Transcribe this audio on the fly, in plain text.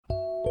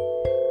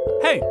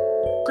Hey,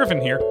 Griffin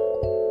here.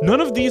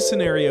 None of these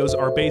scenarios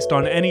are based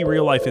on any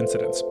real-life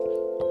incidents.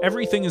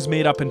 Everything is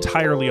made up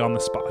entirely on the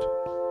spot.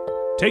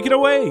 Take it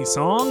away,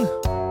 song!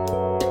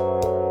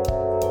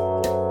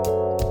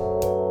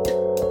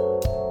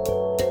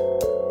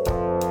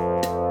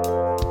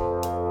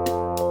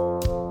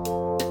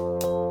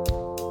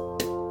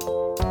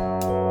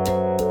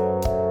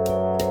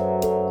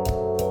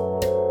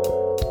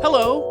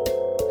 Hello,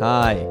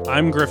 Hi,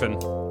 I'm Griffin.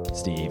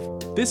 Steve.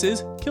 This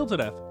is Kill to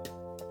Death.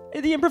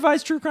 The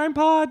Improvised True Crime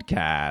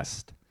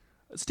Podcast.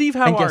 Steve,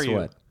 how and are guess you?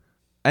 what?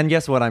 And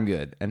guess what? I'm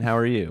good. And how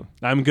are you?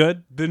 I'm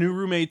good. The new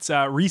roommates,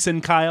 Rhys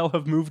and Kyle,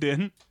 have moved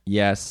in.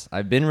 Yes,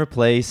 I've been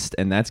replaced,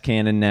 and that's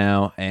canon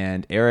now.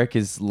 And Eric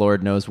is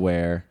Lord knows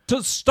where.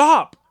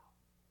 Stop!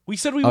 We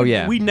said we would,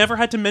 yeah. we never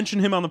had to mention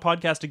him on the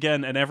podcast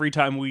again, and every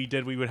time we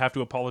did, we would have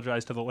to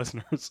apologize to the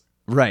listeners.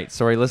 Right.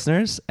 Sorry,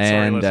 listeners.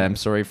 And listeners. I'm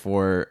sorry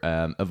for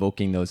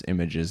evoking those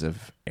images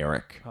of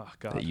Eric Oh,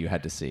 God. that you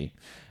had to see.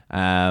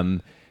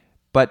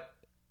 But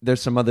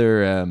there's some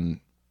other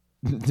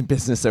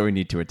business that we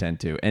need to attend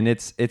to. And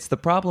it's the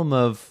problem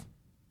of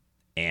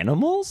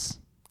animals?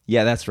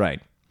 Yeah, that's right.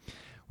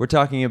 We're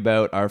talking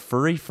about our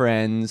furry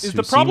friends. Is who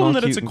the seem problem all that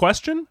cute it's a and-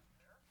 question?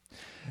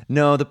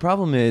 No, the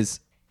problem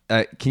is,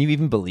 can you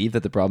even believe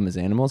that the problem is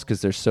animals?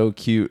 Because they're so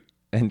cute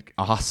and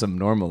awesome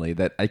normally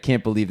that I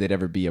can't believe they'd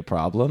ever be a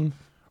problem.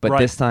 But Right.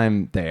 this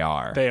time they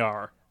are. They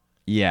are.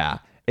 Yeah.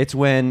 It's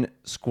when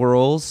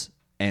squirrels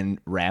and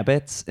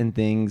rabbits and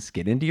things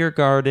get into your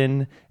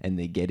garden and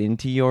they get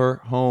into your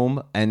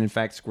home. And in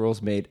fact,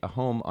 squirrels made a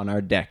home on our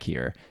deck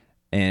here.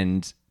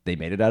 And they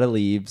made it out of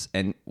leaves.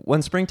 And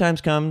when springtime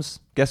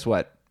comes, guess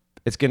what?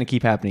 It's going to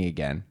keep happening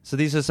again. So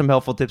these are some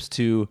helpful tips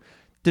to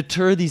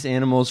deter these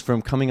animals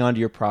from coming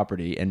onto your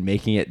property and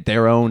making it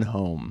their own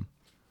home.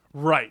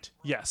 Right.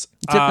 Yes.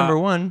 Tip number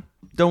one,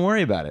 don't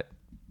worry about it.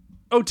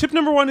 Tip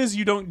number one is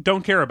you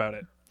don't care about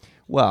it.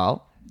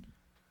 Well,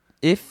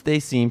 if they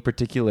seem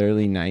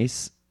particularly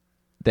nice,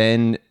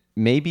 then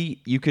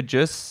maybe you could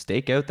just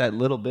stake out that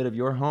little bit of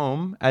your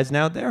home as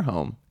now their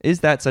home. Is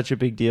that such a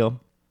big deal?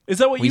 Is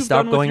that what We you've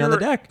stopped done with going your on the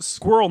deck.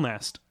 squirrel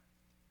nest?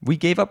 We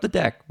gave up the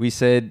deck. We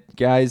said,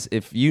 guys,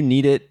 if you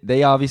need it,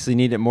 they obviously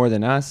need it more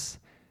than us.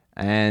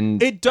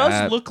 And It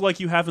does look like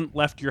you haven't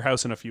left your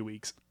house in a few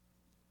weeks.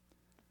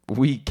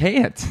 we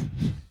can't.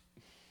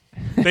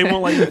 They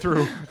won't let you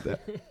through.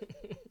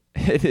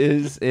 It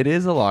is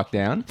a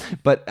lockdown,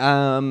 but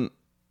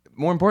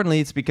more importantly,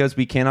 it's because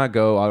we cannot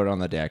go out on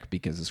the deck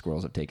because the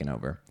squirrels have taken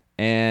over.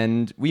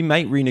 And we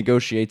might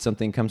renegotiate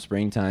something come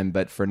springtime,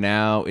 but for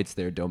now, it's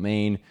their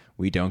domain.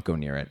 We don't go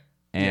near it.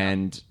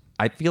 And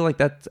I feel like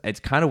it's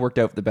kind of worked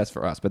out the best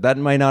for us, but that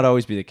might not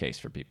always be the case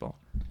for people.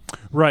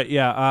 Right,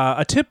 yeah.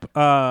 A tip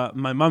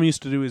my mom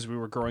used to do as we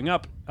were growing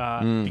up,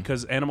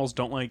 because animals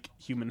don't like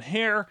human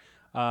hair.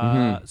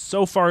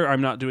 So far,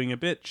 I'm not doing a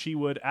bit. She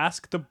would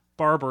ask the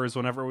barbers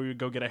whenever we would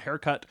go get a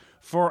haircut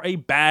for a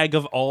bag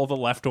of all the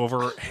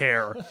leftover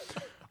hair.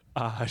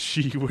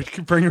 She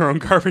would bring her own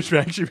garbage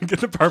bag. She would get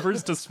the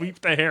barbers to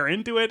sweep the hair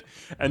into it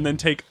and then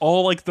take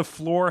all like the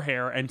floor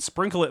hair and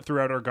sprinkle it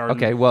throughout our garden.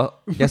 Okay, well,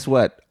 guess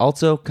what?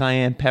 Also,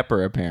 cayenne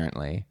pepper,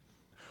 apparently.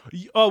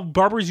 Oh,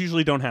 barbers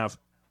usually don't have.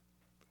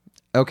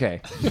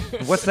 Okay.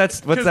 What's that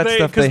stuff 'Cause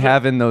they they-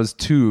 have in those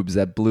tubes,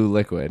 that blue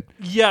liquid?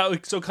 Yeah,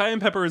 so cayenne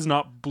pepper is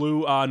not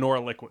blue nor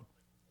a liquid.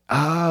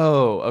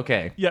 Oh,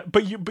 okay. Yeah,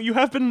 but you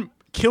have been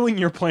killing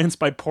your plants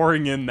by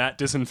pouring in that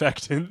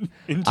disinfectant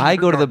into I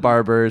your go to the garden.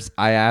 barbers,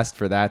 I ask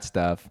for that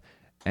stuff,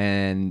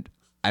 and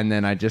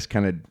then I just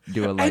kind of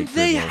do a light And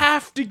they drizzle.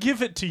 have to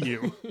give it to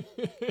you.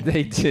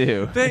 They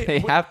do. They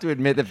have to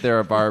admit that they're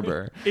a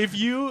barber. If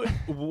you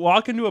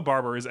walk into a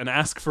barber's and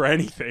ask for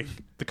anything,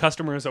 the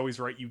customer is always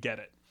right, you get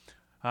it.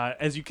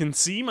 As you can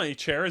see, my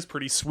chair is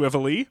pretty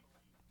swivelly.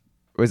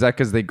 Was that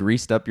because they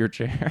greased up your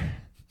chair?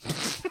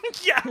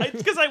 Yeah, it's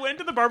because I went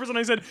to the barber's and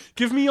I said,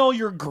 give me all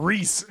your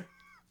grease.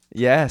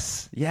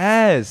 Yes.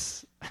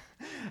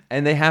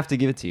 And they have to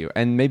give it to you.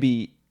 And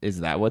maybe, is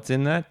that what's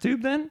in that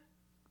tube then?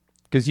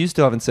 Because you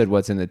still haven't said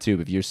what's in the tube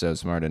if you're so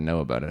smart and know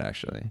about it,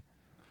 actually.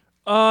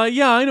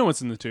 Yeah, I know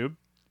what's in the tube.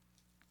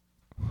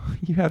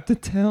 You have to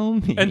tell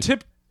me. And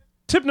tip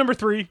number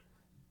 3,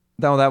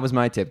 No, that was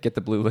my tip. Get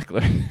the blue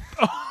liquid.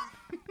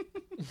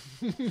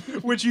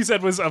 which you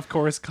said was, of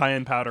course,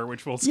 cayenne powder,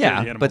 which will scare the Yeah,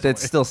 animals but that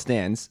away. still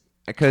stands.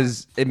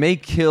 Because it may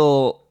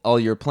kill all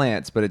your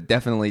plants, but it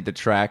definitely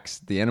detracts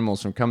the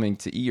animals from coming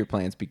to eat your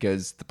plants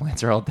because the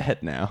plants are all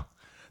dead now.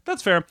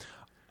 That's fair.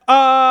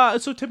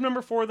 So tip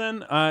number 4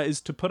 then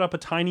is to put up a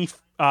tiny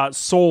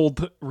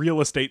sold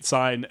real estate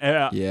sign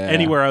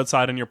anywhere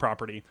outside on your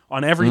property,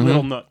 on every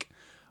little nook,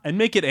 and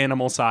make it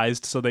animal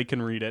sized so they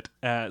can read it.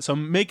 So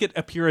make it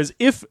appear as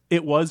if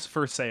it was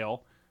for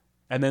sale,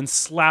 and then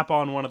slap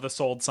on one of the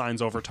sold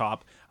signs over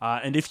top.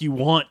 And if you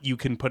want, you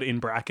can put in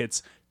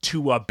brackets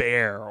to a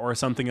bear or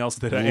something else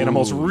that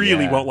animals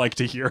really won't like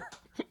to hear.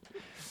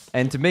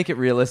 And to make it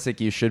realistic,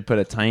 you should put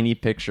a tiny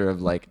picture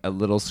of like a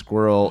little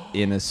squirrel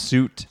in a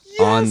suit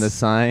on the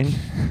sign,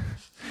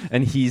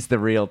 and he's the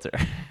realtor.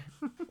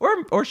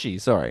 or she,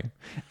 sorry.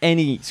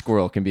 Any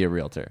squirrel can be a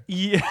realtor.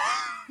 Yeah.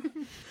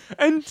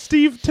 And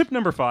Steve, tip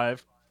number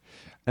 5.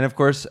 And of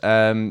course,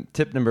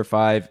 tip number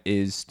 5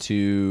 is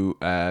to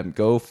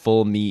go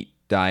full meat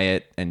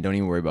diet and don't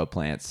even worry about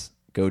plants.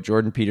 Go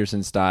Jordan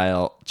Peterson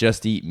style,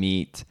 just eat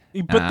meat.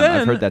 But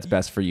then, I've heard that's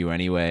best for you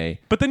anyway.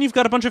 But then you've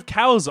got a bunch of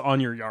cows on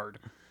your yard.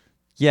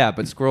 Yeah,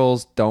 but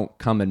squirrels don't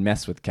come and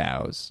mess with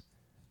cows.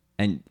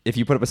 And if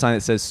you put up a sign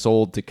that says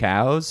sold to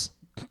cows,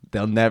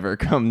 they'll never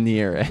come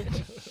near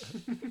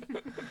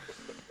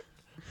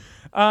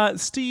it.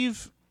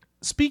 Steve,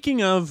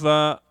 speaking of,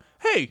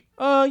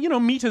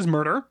 meat is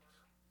murder,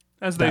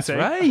 as they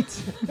say.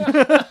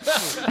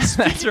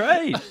 That's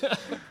right.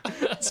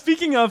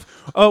 Speaking of,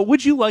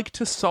 would you like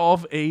to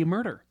solve a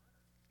murder?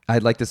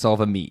 I'd like to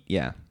solve a meat,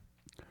 yeah.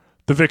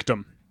 The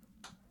victim,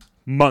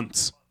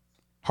 Muntz,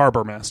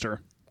 harbor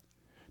master.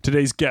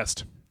 Today's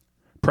guest,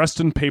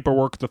 Preston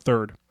Paperwork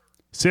III,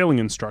 sailing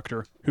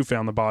instructor who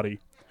found the body.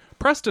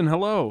 Preston,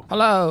 hello.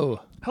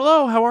 Hello.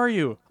 Hello, how are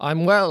you?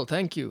 I'm well,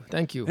 thank you.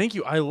 Thank you. Thank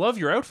you. I love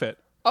your outfit.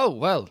 Oh,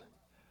 well.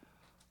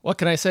 What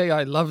can I say?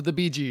 I love the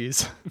Bee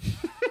Gees.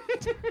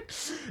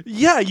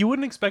 Yeah, you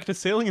wouldn't expect a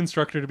sailing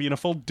instructor to be in a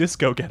full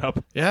disco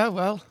getup. Yeah,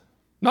 well,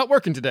 not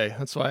working today.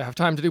 That's why I have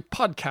time to do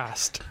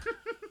podcast.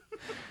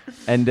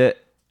 And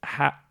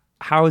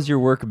how has your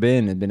work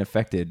been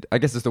affected? I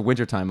guess it's the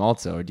wintertime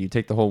also. Do you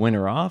take the whole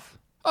winter off?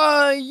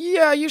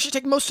 Yeah, I usually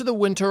take most of the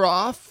winter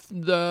off.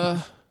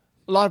 A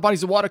lot of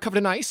bodies of water covered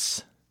in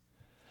ice.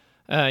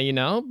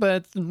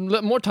 But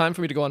more time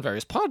for me to go on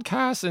various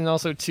podcasts and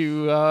also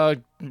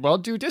to,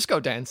 do disco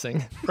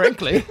dancing,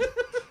 frankly.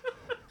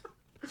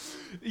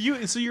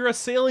 So you're a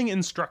sailing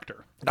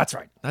instructor. That's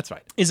right.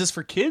 Is this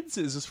for kids?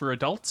 Is this for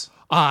adults?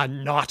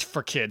 Not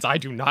for kids. I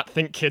do not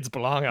think kids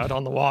belong out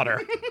on the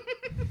water.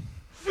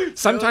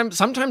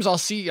 Sometimes I'll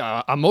see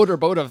a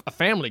motorboat of a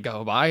family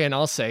go by and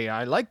I'll say,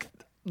 I like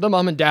the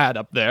mom and dad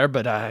up there,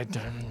 but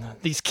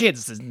these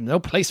kids, there's no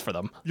place for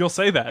them. You'll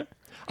say that.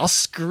 I'll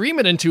scream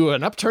it into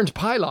an upturned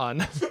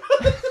pylon.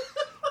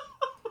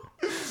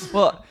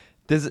 Well,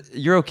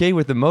 you're okay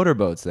with the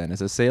motorboats then?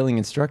 As a sailing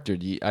instructor,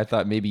 I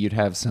thought maybe you'd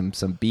have some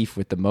beef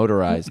with the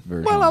motorized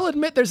version. Well, I'll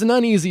admit there's an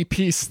uneasy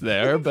piece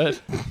there,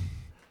 but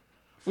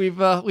we've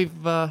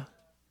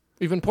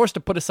been forced to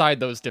put aside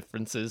those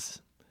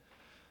differences.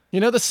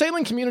 The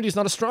sailing community is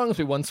not as strong as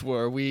we once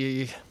were.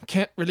 We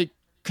can't really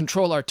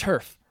control our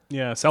turf.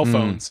 Yeah, cell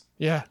phones.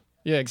 Yeah,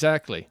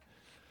 exactly.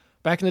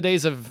 Back in the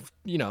days of,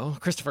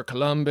 Christopher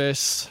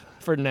Columbus,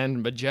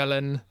 Ferdinand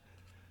Magellan,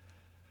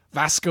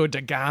 Vasco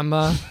da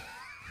Gama.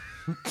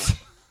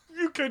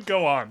 You could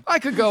go on. I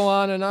could go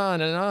on and on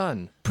and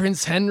on.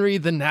 Prince Henry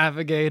the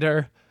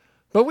Navigator.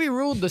 But we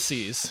ruled the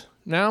seas.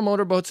 Now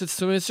motorboats, it's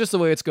just the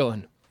way it's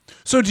going.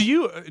 So do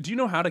you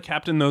know how to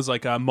captain those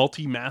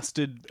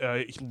multi-masted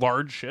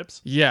large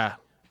ships? Yeah.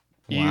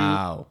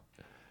 Wow.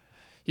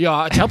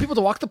 Yeah, tell people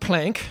to walk the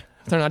plank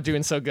if they're not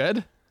doing so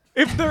good.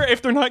 If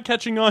they're not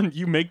catching on,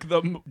 you make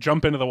them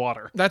jump into the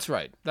water. That's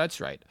right.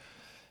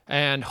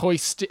 And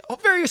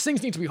various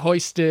things need to be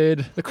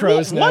hoisted. The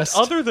crow's nest.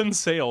 What other than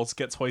sails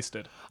gets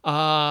hoisted?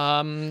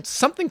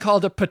 Something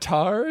called a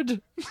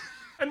petard.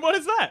 And what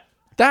is that?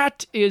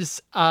 That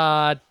is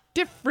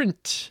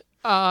different.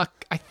 I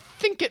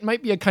think it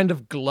might be a kind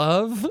of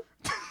glove.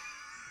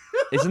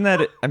 Isn't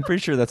that I'm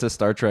pretty sure that's a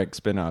Star Trek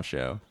spin-off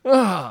show.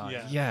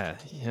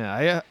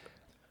 Yeah.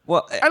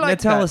 Well, I like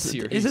tell that us,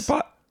 series.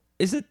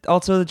 Is it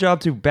also the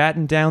job to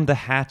batten down the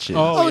hatches?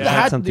 Oh,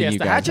 yeah.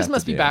 The hatches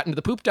must be battened.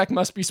 The poop deck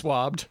must be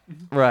swabbed.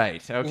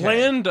 Right. Okay.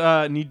 Land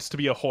needs to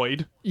be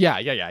ahoyed.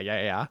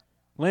 Yeah.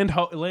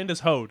 Land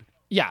is hoed.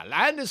 Yeah,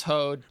 land is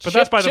hoed. But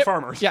that's by the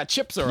farmers. Yeah,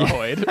 chips are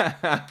ahoyed.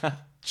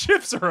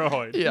 Chips are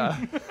ahoyed.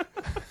 Yeah.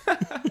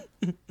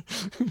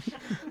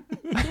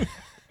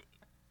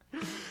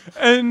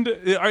 And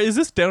is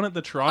this down at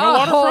the Toronto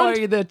waterfront?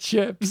 Ahoy the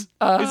chips.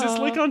 Is this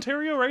Lake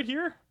Ontario right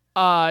here?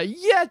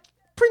 Yeah,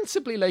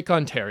 principally Lake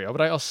Ontario,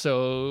 but I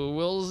also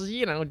will,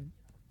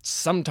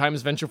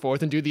 sometimes venture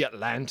forth and do the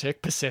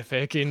Atlantic,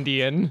 Pacific,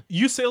 Indian.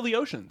 You sail the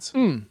oceans.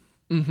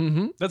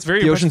 Mm-hmm. That's very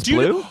the impressive. ocean's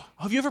blue?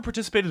 Have you ever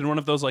participated in one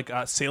of those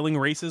sailing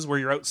races where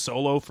you're out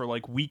solo for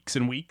weeks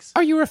and weeks?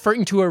 Are you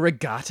referring to a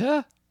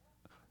regatta?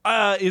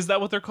 Is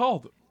that what they're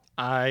called?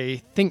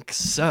 I think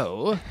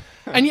so.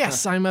 And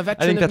yes, I'm a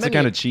veteran. I think that's of the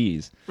kind of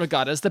cheese.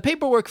 Regattas. The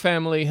Paperwork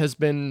family has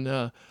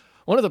been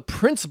one of the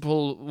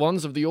principal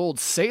ones of the old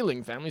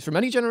sailing families for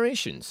many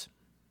generations.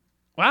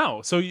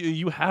 Wow. So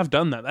you have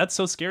done that. That's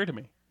so scary to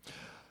me.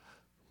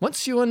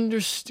 Once you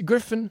understand,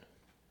 Griffin,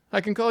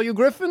 I can call you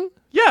Griffin?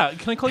 Yeah.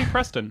 Can I call you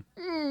Preston?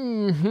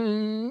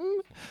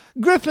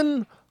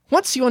 Griffin,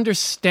 once you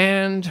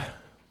understand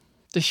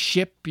the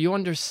ship, you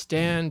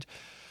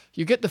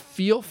get the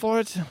feel for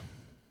it,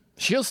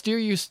 she'll steer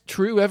you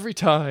true every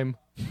time.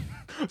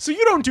 So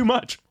you don't do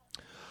much.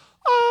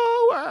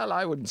 Oh, well,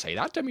 I wouldn't say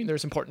that. I mean,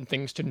 there's important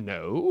things to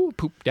know.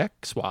 Poop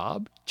deck,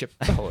 swab, chip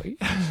ahoy.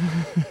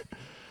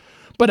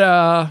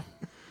 But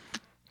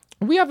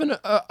we have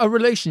a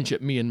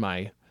relationship, me and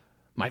my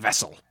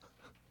vessel.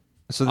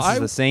 So this is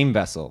the same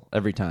vessel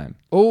every time.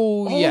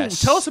 Oh,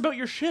 yes. Tell us about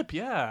your ship,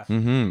 yeah.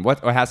 Mm-hmm.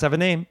 What? It has to have a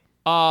name.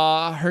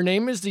 Her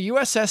name is the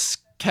USS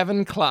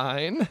Kevin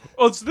Klein.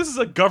 Oh, so this is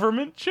a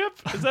government ship?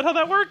 Is that how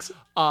that works?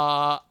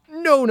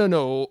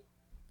 No.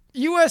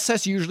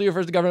 USS usually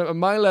refers to government, but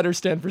my letters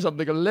stand for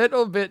something a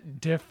little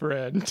bit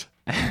different.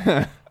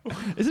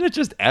 Isn't it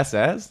just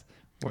SS?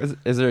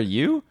 Is there a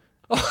U?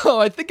 Oh,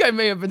 I think I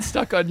may have been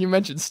stuck on, you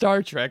mentioned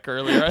Star Trek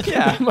earlier. I think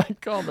I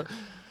might call it.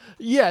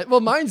 Yeah, well,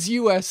 mine's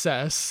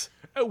USS.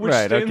 Which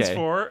stands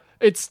for?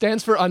 It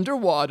stands for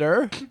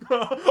underwater.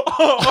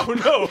 Oh,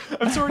 no.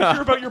 I'm sorry to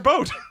hear about your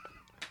boat.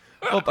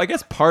 Well, I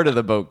guess part of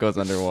the boat goes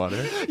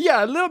underwater.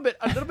 Yeah, a little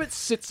bit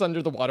sits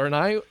under the water, and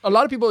a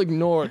lot of people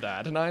ignore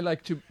that, and I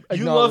like to acknowledge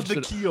You love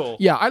the keel.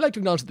 Yeah, I like to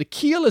acknowledge that the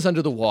keel is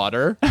under the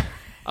water,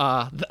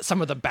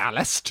 some of the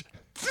ballast.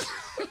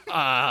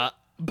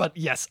 But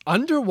yes,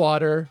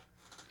 underwater,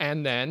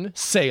 and then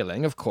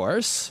sailing, of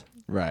course.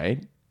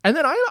 Right. And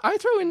then I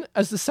throw in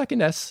as the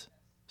second S,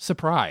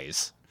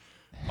 surprise.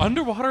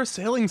 Underwater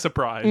sailing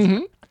surprise.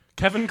 Mm-hmm.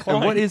 Kevin Klein.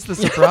 And what is the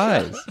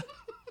surprise?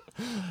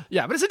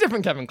 Yeah, but it's a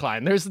different Kevin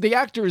Klein. The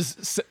actor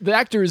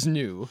is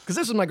new, because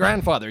this was my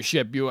grandfather's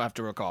ship, you have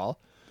to recall.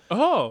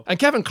 Oh. And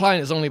Kevin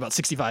Klein is only about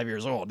 65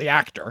 years old, the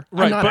actor.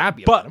 Right, I'm not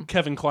happy about him.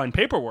 Kevin Klein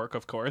paperwork,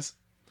 of course.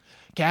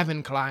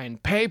 Kevin Klein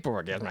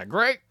paperwork is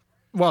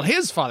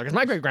his father, because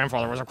my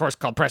great-grandfather was, of course,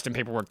 called Preston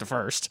Paperwork the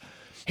First.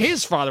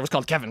 His father was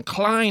called Kevin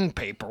Klein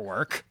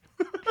Paperwork.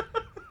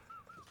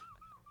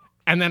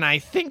 And then I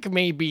think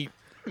maybe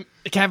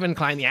Kevin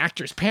Klein, the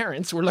actor's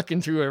parents, were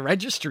looking through a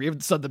registry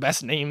of some of the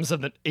best names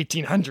of the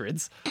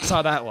 1800s.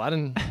 Saw that one,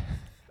 and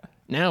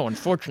now,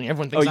 unfortunately,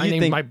 everyone thinks I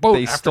named my boat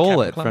they after stole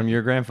Kevin it Klein. from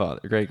your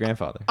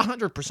great-grandfather?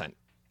 100%.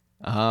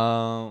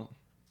 Oh.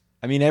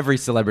 I mean, every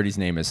celebrity's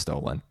name is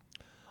stolen.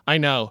 I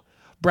know.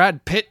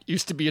 Brad Pitt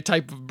used to be a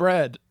type of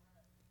bread.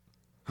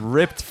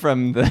 Ripped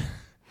from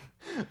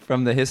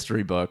the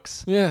history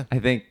books. Yeah. I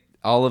think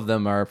all of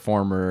them are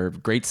former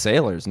great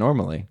sailors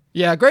normally.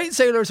 Yeah, great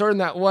sailors are in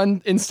that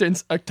one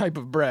instance a type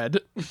of bread.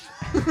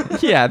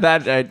 Yeah,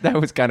 that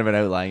was kind of an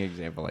outlying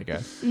example, I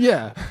guess.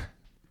 Yeah.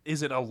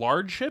 Is it a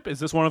large ship? Is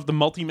this one of the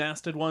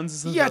multi-masted ones?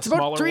 Is this Yeah, it's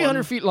about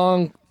 300 feet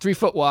long, 3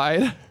 foot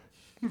wide.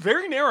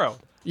 Very narrow.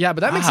 Yeah,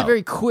 but that makes it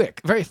very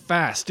quick, very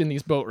fast in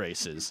these boat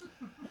races.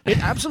 It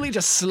absolutely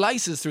just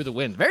slices through the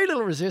wind. Very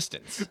little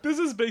resistance. This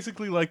is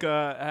basically like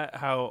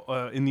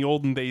how in the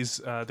olden days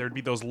there'd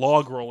be those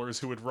log rollers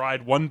who would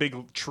ride one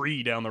big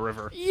tree down the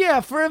river.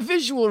 Yeah, for a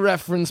visual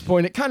reference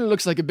point, it kind of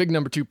looks like a big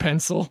number 2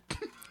 pencil.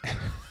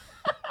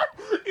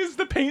 Is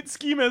the paint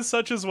scheme as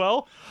such as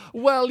well?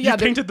 Well, yeah. You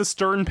painted the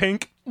stern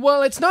pink?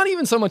 Well, it's not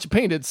even so much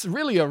paint. It's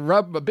really a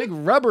big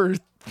rubber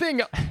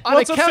thing.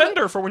 It's a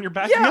fender for when you're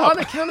backing up. Yeah, on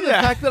account of the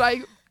fact that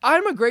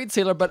I'm a great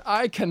sailor, but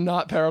I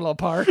cannot parallel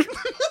park.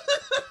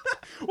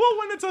 Well,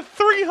 when it's a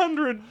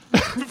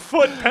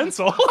 300-foot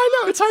pencil. I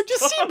know, it's hard to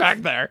see back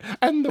there.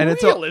 And the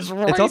wheel is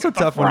right. It's also at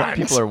the tough when front.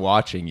 people are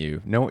watching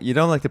you. No, you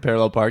don't like the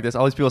parallel park. There's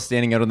always people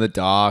standing out on the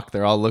dock.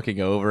 They're all looking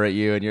over at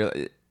you,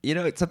 and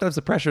sometimes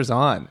the pressure's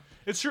on.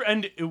 It's true,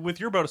 and with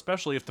your boat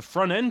especially, if the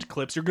front end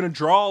clips, you're going to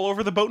draw all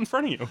over the boat in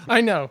front of you.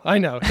 I know.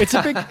 It's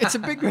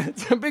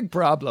a big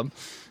problem.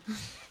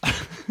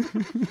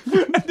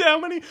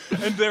 And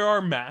there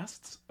are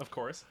masts, of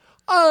course.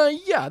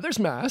 Yeah, there's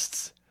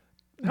masts.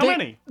 How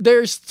many?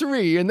 There's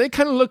 3, and they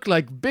kind of look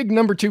like big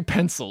number 2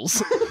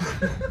 pencils.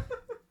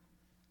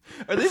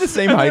 Are they the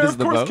same height as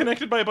the of course, boat?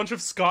 connected by a bunch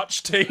of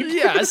Scotch tape.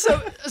 Yeah, so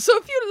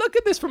if you look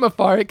at this from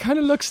afar, it kind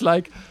of looks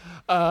like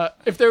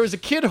if there was a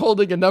kid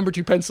holding a number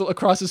 2 pencil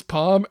across his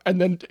palm, and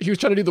then he was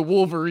trying to do the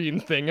Wolverine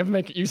thing of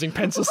using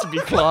pencils to be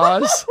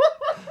claws.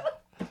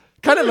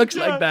 Kind of looks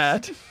like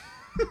that.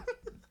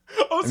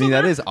 Oh, I mean,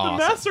 that is awesome. The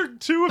masts are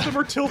 2 of them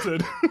are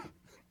tilted.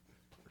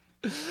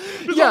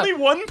 There's only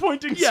one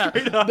pointing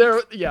straight up.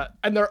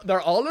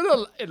 They're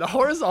all in a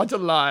horizontal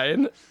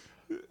line,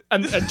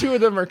 and 2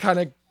 of them are kind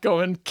of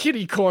going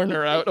kitty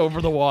corner out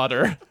over the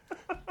water.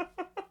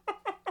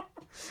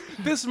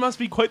 This must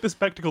be quite the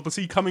spectacle to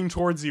see coming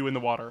towards you in the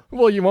water.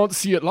 Well, you won't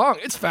see it long.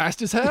 It's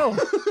fast as hell.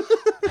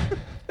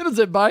 It'll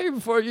zip by you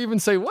before you even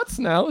say, "What's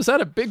now? Is that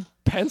a big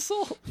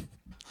pencil?"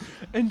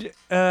 And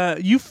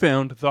you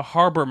found the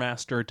harbor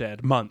master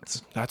dead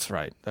months. That's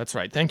right.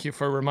 Thank you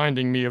for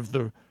reminding me of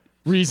the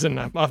reason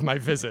of my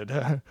visit.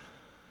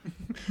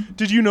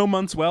 Did you know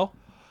Muntz well?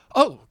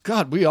 Oh,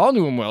 God, we all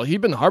knew him well.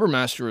 He'd been the harbor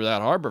master of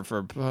that harbor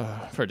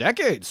for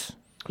decades.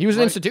 He was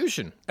an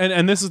institution.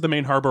 And this is the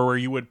main harbor where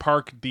you would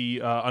park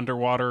the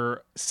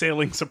underwater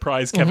sailing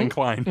surprise Kevin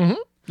Klein.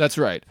 Mm-hmm. That's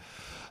right.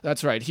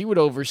 He would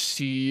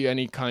oversee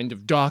any kind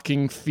of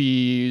docking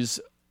fees,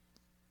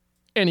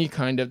 any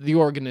kind of the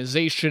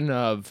organization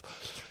of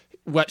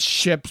what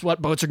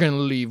boats are going to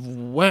leave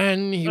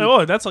when.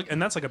 That's like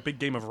a big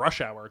game of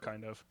Rush Hour,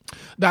 kind of.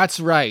 That's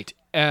right.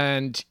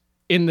 And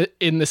in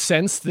the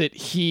sense that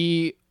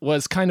he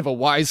was kind of a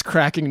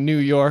wisecracking New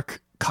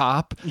York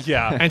cop.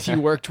 Yeah. And he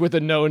worked with a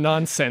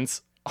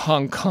no-nonsense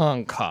Hong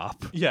Kong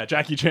cop. Yeah,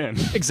 Jackie Chan.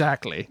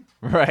 Exactly.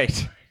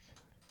 Right.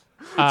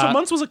 So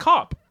Muntz was a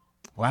cop.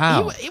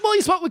 Wow.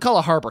 He's what we call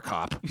a harbor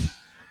cop.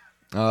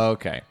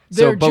 Okay.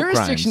 Their So boat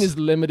jurisdiction crimes. is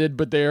limited,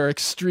 but they are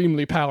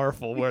extremely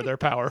powerful where they're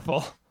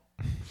powerful.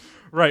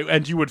 Right,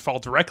 and you would fall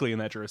directly in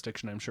that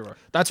jurisdiction, I'm sure.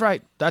 That's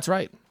right.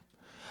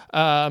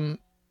 And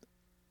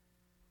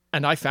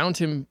I found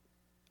him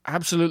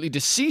absolutely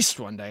deceased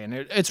one day, and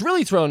it's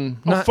really thrown.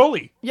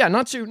 Fully. Yeah,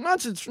 not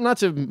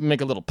to make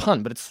a little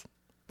pun, but it's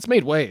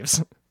made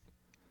waves.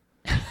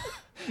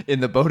 in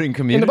the boating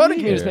community. In the boating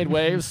community, it's made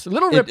waves. A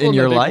little ripple in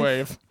your a big life?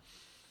 wave.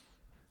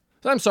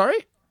 I'm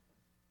sorry.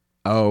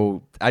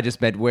 Oh, I just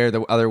meant where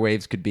the other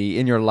waves could be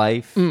in your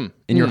life, in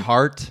your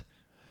heart.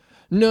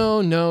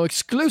 No,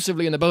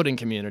 exclusively in the boating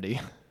community.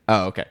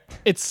 Oh, okay.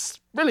 It's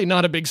really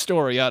not a big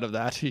story out of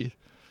that. He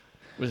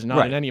was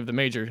not in any of the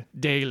major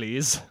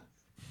dailies.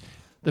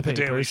 The papers.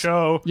 Daily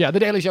Show. Yeah, the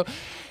Daily Show.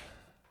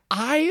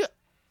 I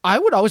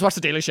would always watch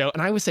the Daily Show,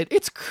 and I always said,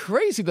 it's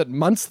crazy that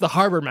Muntz the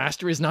harbor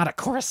master is not a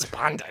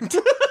correspondent.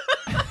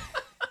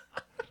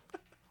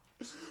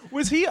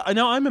 Was he?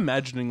 Now I'm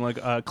imagining like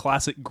a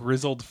classic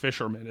grizzled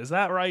fisherman. Is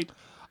that right?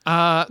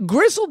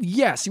 Grizzled,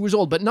 yes, he was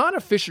old, but not a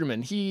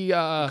fisherman. He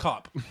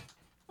Cop.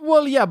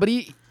 Well, yeah, but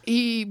he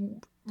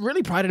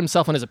really prided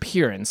himself on his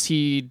appearance.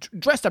 He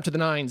dressed up to the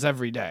nines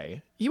every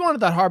day. He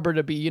wanted that harbor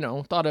to be,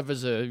 thought of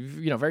as a,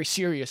 very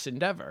serious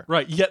endeavor.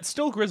 Right, yet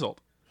still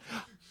grizzled.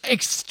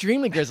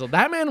 Extremely grizzled.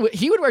 That man,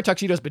 he would wear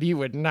tuxedos, but he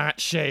would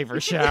not shave or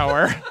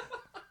shower.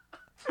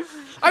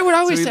 I would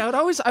always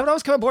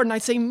come aboard and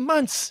I'd say,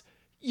 Muntz,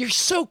 you're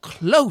so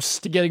close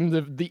to getting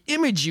the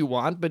image you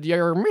want, but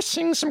you're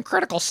missing some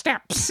critical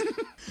steps.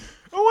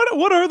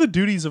 What are the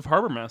duties of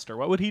harbor master?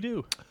 What would he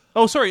do?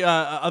 Oh, sorry.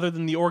 Other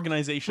than the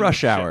organization,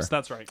 Rush of hour. ships.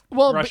 That's right.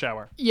 Well, rush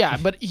hour. Yeah,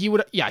 but he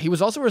would. Yeah, he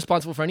was also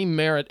responsible for any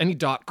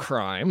dock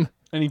crime.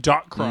 Any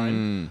dock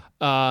crime.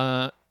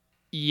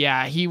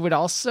 Yeah, he would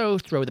also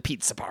throw the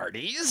pizza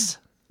parties.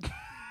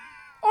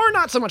 Or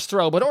not so much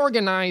throw, but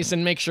organize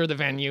and make sure the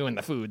venue and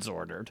the food's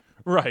ordered.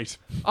 Right.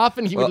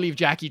 Often he would leave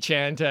Jackie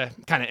Chan to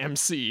kind of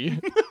MC.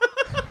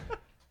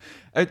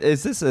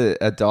 Is this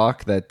a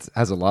dock that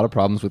has a lot of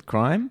problems with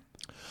crime?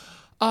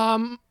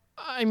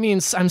 I mean,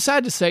 I'm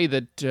sad to say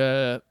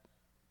that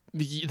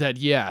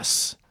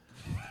yes.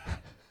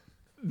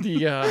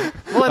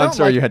 I'm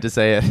sorry you had to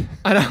say it.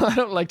 I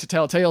don't like to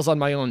tell tales on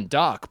my own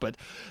dock, but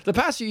the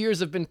past few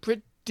years have been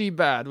pretty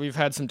bad. We've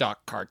had some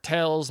dock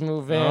cartels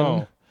move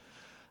in,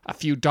 a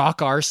few dock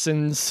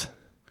arsons.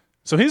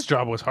 So his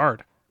job was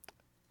hard.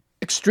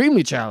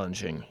 Extremely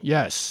challenging,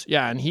 yes.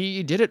 Yeah, and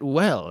he did it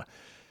well.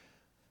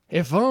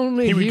 If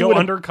only he would go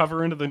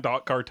undercover into the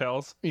dock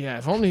cartels. Yeah,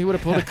 if only he would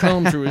have pulled a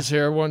comb through his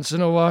hair once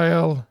in a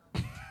while.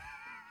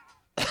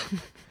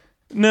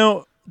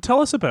 Now,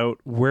 tell us about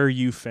where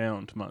you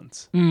found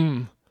Muntz.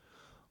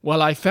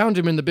 Well, I found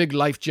him in the big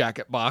life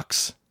jacket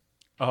box.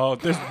 Oh,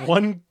 there's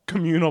one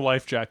communal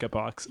life jacket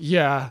box.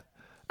 Yeah.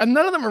 And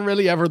none of them are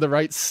really ever the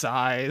right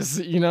size.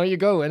 You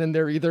go in and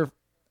they're either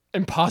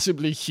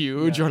impossibly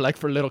huge or like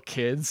for little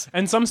kids.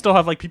 And some still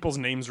have like people's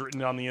names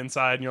written on the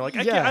inside, and you're like,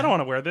 I don't want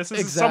to wear this. This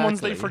is someone's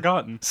they've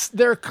forgotten.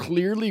 They're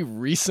clearly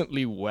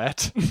recently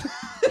wet.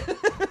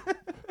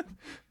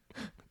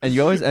 And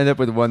you always end up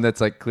with one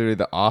that's like clearly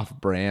the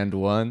off-brand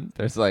one.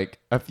 There's like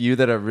a few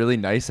that are really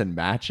nice and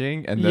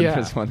matching, and then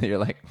there's one that you're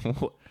like,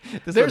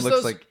 this one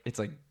looks like it's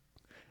like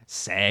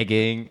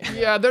sagging.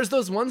 Yeah, there's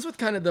those ones with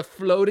kind of the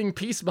floating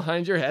piece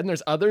behind your head, and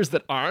there's others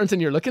that aren't,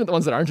 and you're looking at the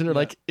ones that aren't, and you're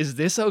like, is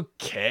this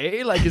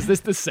okay? Like, is this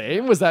the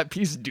same? Was that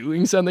piece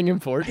doing something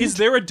important? Is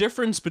there a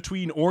difference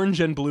between orange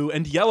and blue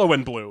and yellow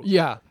and blue?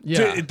 Yeah.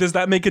 Does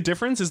that make a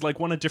difference? Is like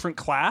one a different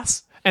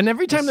class? And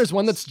every time there's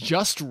one that's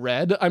just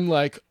red, I'm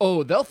like,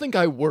 oh, they'll think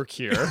I work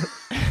here.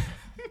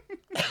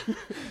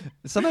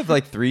 Some have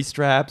like 3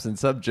 straps, and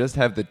some just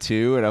have the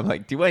 2, and I'm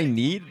like, do I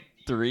need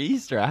 3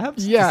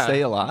 straps to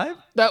stay alive?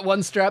 That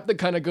one strap that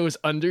kind of goes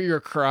under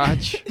your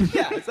crotch.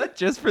 Yeah, is that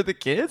just for the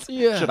kids?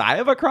 Yeah. Should I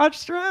have a crotch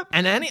strap?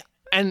 And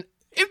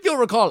if you'll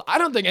recall, I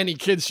don't think any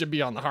kids should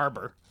be on the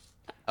harbor.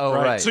 Oh,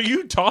 right. So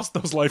you toss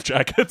those life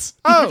jackets.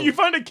 Oh. If you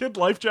find a kid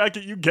life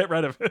jacket, you get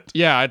rid of it.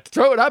 Yeah, I'd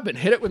throw it up and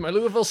hit it with my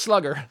Louisville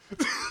Slugger.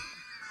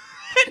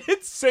 And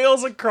it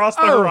sails across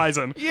the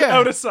horizon. Yeah.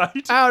 Out of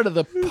sight. Out of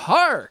the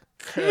park.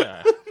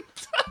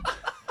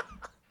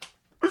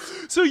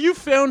 So you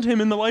found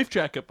him in the life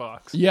jacket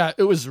box. Yeah,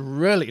 it was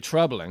really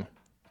troubling.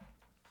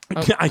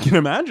 I can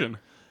imagine.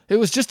 It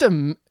was just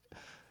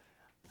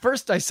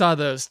first I saw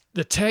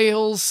the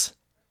tails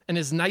and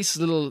his nice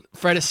little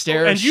Fred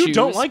Astaire And you shoes.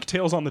 don't like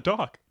tails on the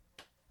dock.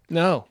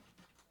 No.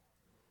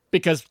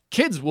 Because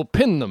kids will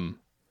pin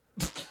them.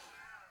 Is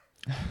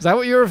that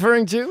what you're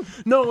referring to?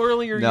 No,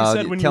 earlier you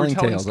said when you were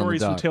telling tales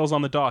stories from Tales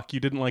on the Dock,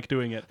 you didn't like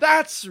doing it.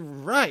 That's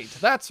right.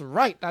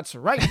 Talettail.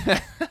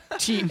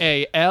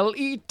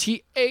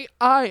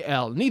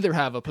 Neither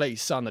have a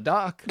place on the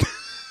dock.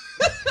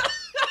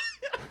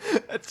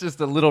 That's just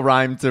a little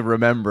rhyme to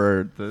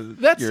remember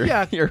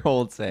your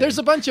old saying. There's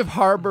a bunch of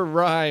harbor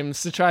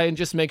rhymes to try and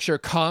just make sure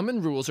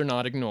common rules are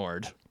not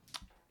ignored.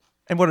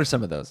 And what are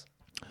some of those?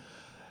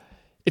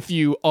 If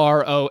you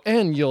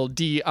RON, you'll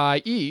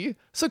DIE.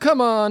 So come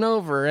on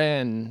over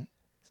and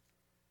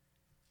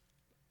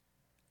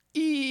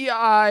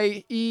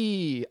E-I-E-I-O.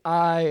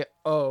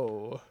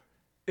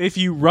 If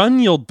you run,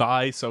 you'll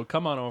die, so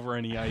come on over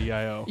and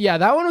E-I-E-I-O. Yeah,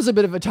 that one was a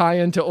bit of a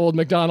tie-in to Old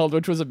MacDonald,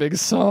 which was a big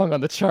song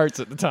on the charts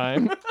at the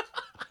time.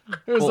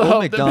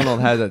 Old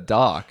MacDonald had a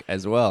doc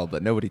as well,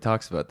 but nobody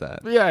talks about that.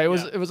 Yeah, it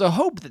was a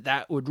hope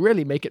that would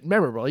really make it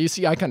memorable. You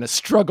see, I kind of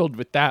struggled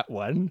with that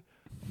one.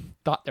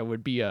 Thought there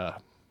would be a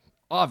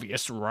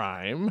obvious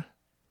rhyme.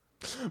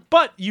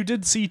 But you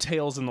did see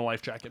Tails in the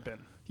life jacket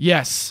bin.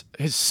 Yes,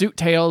 his suit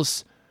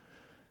tails,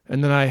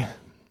 and then I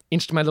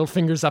inched my little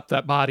fingers up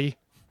that body,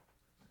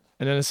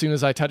 and then as soon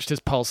as I touched his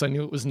pulse, I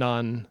knew it was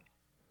no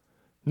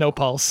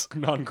pulse.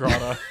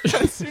 Non-grata.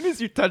 As soon as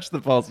you touched the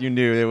pulse, you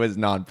knew it was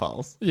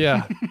non-pulse.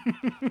 Yeah.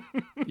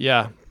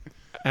 Yeah.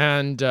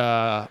 And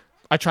I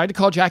tried to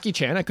call Jackie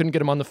Chan. I couldn't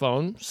get him on the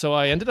phone, so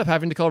I ended up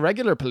having to call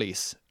regular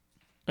police.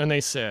 And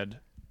they said,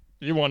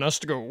 "You want us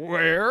to go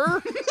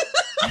where?"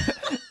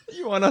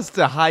 You want us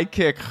to high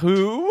kick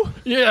who?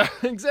 Yeah,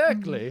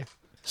 exactly.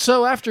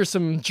 So after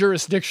some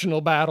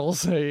jurisdictional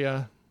battles,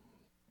 they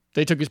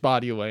took his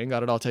body away and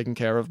got it all taken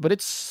care of. But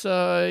it's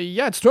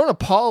thrown a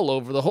pall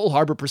over the whole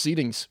harbor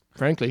proceedings,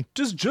 frankly.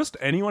 Does just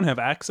anyone have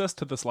access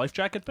to this life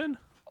jacket bin?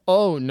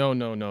 Oh,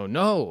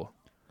 no.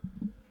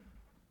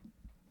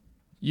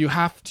 You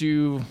have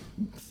to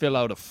fill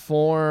out a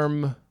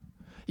form.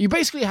 You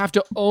basically have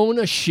to own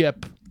a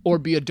ship or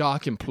be a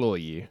dock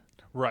employee.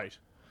 Right.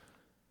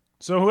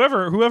 So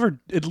whoever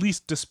at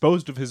least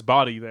disposed of his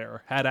body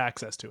there had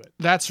access to it.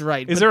 That's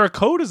right. Is there a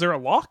code? Is there a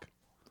lock?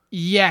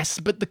 Yes,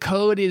 but the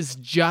code is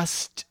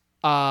just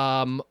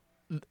the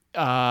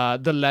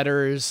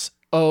letters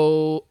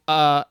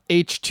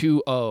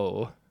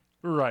H2O.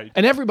 Right.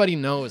 And everybody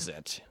knows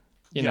it.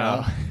 You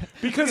know.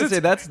 Because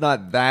that's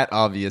not that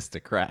obvious to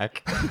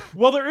crack.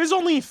 Well, there is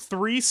only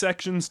 3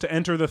 sections to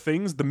enter the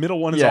things. The middle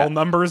one is all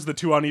numbers. The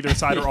 2 on either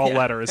side are all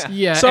letters.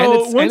 Yeah.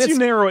 So once you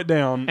narrow it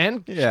down.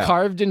 And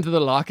carved into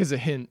the lock is a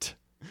hint.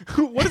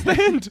 What is the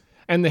hint?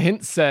 And the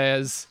hint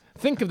says,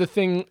 think of the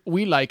thing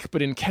we like,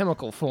 but in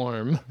chemical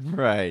form.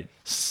 Right.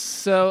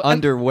 So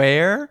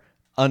underwear?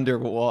 Under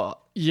what?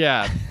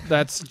 Yeah,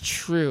 that's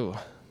true.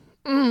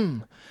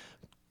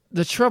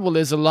 The trouble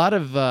is a lot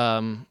of...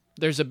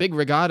 there's a big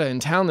regatta in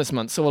town this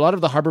month, so a lot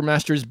of the harbor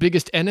master's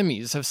biggest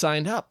enemies have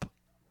signed up.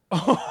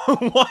 Oh,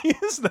 why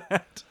is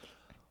that?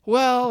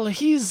 Well,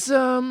 he's,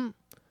 Look,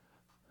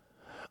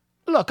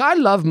 I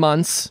love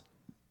Muntz.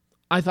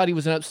 I thought he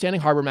was an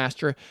outstanding harbor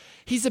master.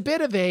 He's a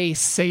bit of a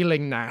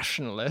sailing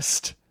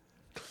nationalist.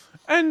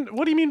 And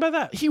what do you mean by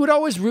that? He would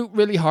always root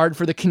really hard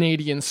for the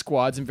Canadian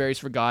squads in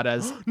various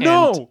regattas.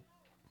 No!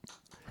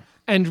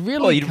 And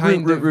really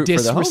kind of root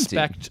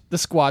disrespect the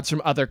squads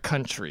from other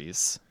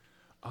countries.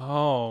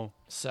 Oh,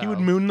 so he would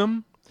moon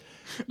them?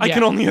 I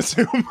can only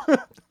assume.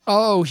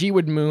 Oh, he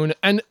would moon.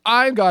 And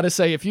I gotta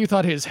say, if you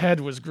thought his head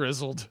was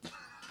grizzled.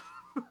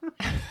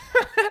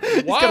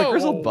 He's got a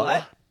grizzled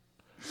butt?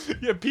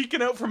 Yeah,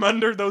 peeking out from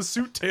under those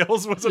suit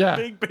tails was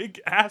a big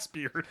ass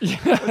beard.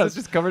 Yeah. Was it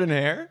just covered in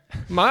hair?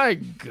 My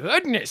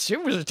goodness,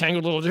 it was a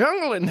tangled little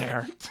jungle in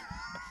there.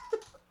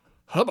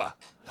 Hubba.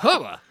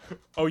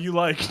 Oh, you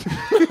liked.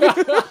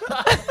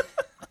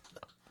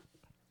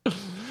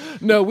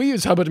 No, we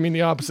use hubba to mean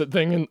the opposite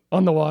thing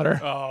on the water.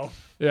 Oh.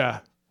 Yeah.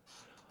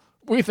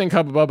 We think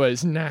Hubba Bubba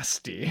is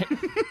nasty.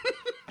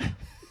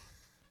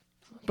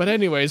 But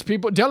anyways,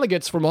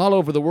 delegates from all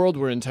over the world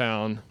were in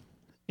town.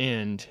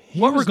 And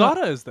what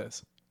regatta is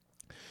this?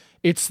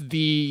 It's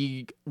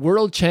the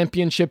World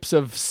Championships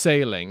of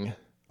Sailing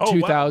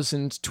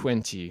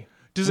 2020. Wow.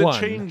 Does it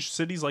change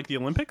cities like the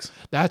Olympics?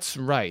 That's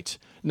right.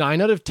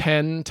 9 out of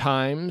 10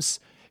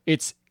 times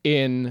it's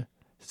in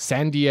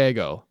San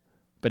Diego.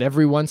 But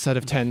every once out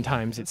of 10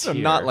 times it's so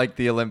here. Not like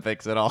the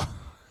Olympics at all.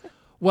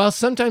 Well,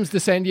 sometimes the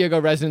San Diego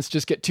residents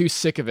just get too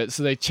sick of it,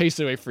 so they chase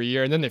it away for a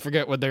year, and then they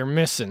forget what they're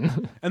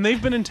missing. And they've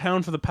been in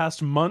town for the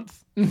past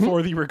month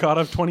for the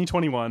regatta of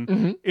 2021.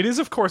 Mm-hmm. It is,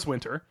 of course,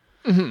 winter.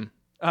 Mm-hmm.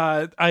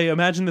 I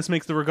imagine this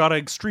makes the regatta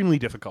extremely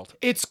difficult.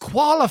 It's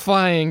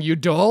qualifying, you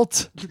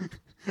dolt.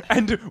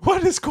 And how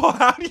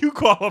do you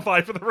qualify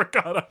for the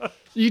regatta?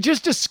 You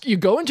you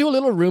go into a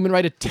little room and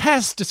write a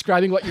test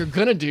describing what you're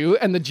gonna do,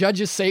 and the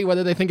judges say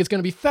whether they think it's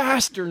gonna be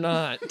fast or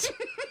not.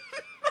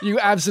 You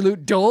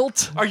absolute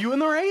dolt. Are you in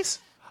the race?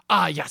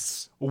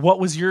 Yes. What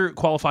was your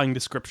qualifying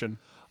description?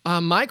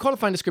 My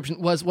qualifying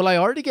description was, I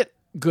already get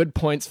good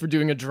points for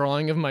doing a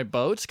drawing of my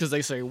boat, because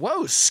they say,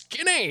 whoa,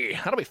 skinny,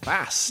 that'll be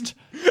fast.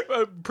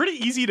 Pretty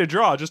easy to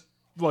draw, just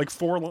like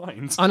 4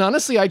 lines. And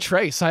honestly, I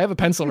trace. I have a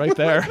pencil right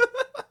there.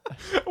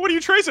 What do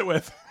you trace it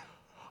with?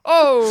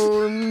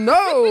 Oh,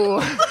 no.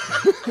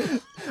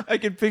 I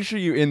can picture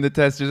you in the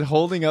test just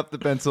holding up the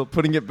pencil,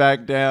 putting it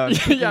back down,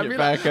 picking it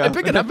back up. I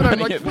pick it up and I'm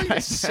like, wait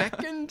a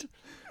second.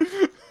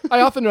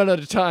 I often run out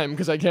of time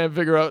because I can't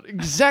figure out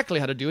exactly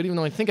how to do it, even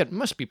though I think it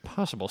must be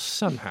possible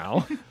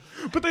somehow.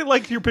 But they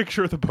liked your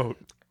picture of the boat.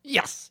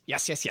 Yes.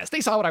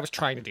 They saw what I was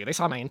trying to do. They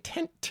saw my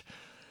intent.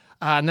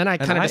 And then I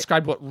kind of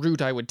described what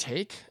route I would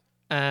take.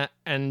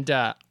 And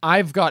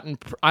I've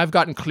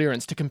gotten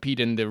clearance to compete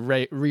in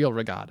the real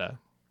regatta.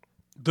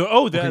 The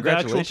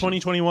actual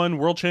 2021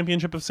 World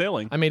Championship of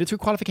Sailing. I made it through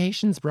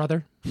qualifications,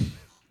 brother.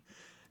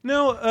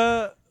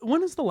 Now,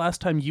 when is the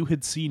last time you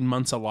had seen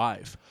Muntz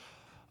alive?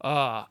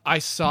 I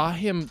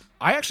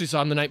actually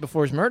saw him the night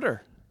before his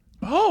murder.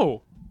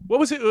 Oh, what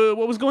was it?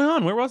 What was going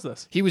on? Where was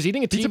this? He was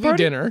eating a Pizza TV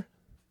party? dinner.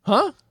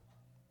 Huh?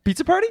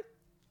 Pizza party?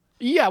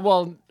 Yeah,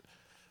 well,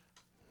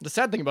 the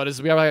sad thing about it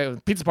is we have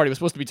a pizza party was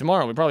supposed to be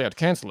tomorrow. We probably have to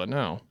cancel it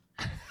now.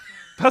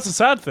 That's a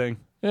sad thing.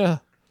 Yeah.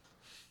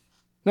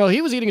 No,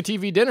 he was eating a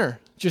TV dinner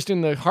just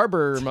in the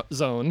harbor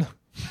zone.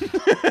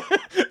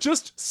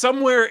 Just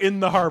somewhere in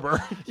the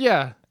harbor.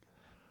 Yeah.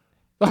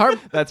 The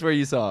harbor. That's where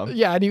you saw him.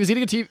 Yeah, and he was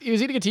eating a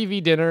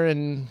TV dinner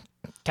and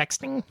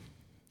texting.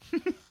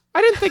 I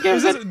didn't think it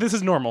was This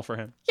is normal for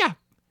him. Yeah.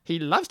 He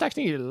loves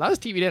texting, he loves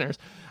TV dinners,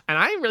 and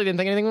I really didn't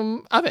think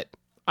anything of it.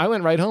 I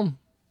went right home.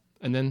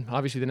 And then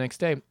obviously the next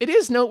day. It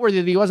is noteworthy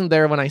that he wasn't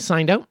there when I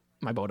signed out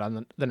my boat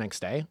on the next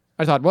day.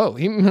 I thought, whoa,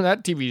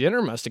 that TV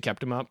dinner must have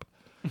kept him up.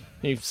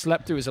 He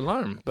slept through his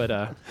alarm, but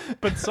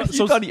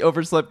You thought he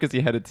overslept because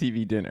he had a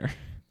TV dinner.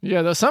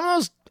 yeah, though some of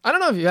those, I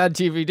don't know if you had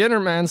TV dinner,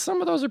 man.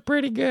 Some of those are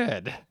pretty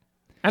good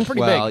and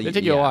pretty big. They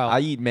take you a while. I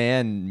eat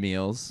man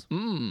meals.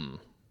 And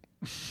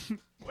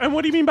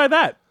what do you mean by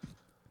that?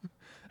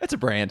 It's a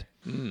brand,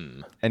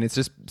 and it's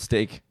just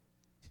steak.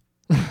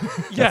 Yeah,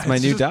 That's my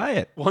it's new just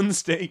diet. One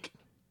steak.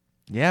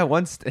 Yeah,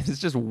 it's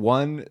just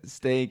one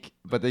steak,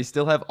 but they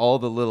still have all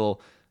the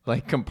little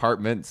like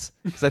compartments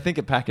because I think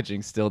a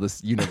packaging's still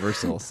this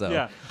universal. So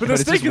Yeah, but the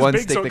it's steak just is one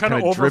big, steak so it that kinda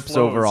kind of drips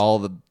overflows. over all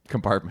the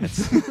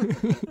compartments.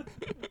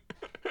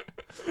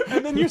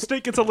 And then your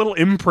steak gets a little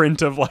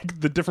imprint of like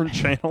the different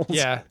channels.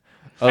 Yeah.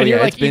 Oh And yeah,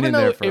 you're it's like, been even in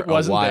there though for it a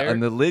wasn't while, there-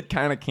 and the lid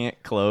kind of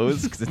can't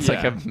close because it's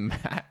like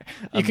Yeah.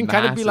 a You can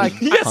kind of be like,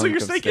 massive Yeah, so hunk your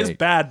of steak is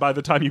bad by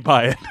the time you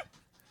buy it.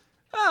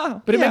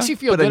 but it makes you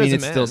feel But good I mean, as a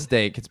it's man. still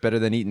steak. It's better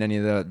than eating any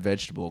of that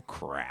vegetable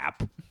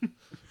crap.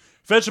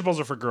 Vegetables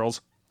are for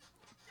girls.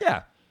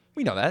 Yeah,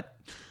 we know that.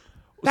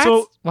 That's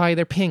So why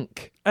they're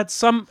pink. at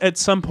some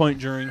point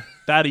during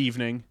that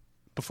evening,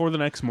 before the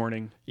next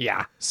morning,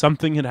 Yeah.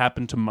 something had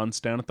happened to Muntz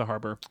down at the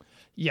harbor.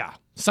 Yeah.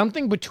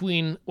 Something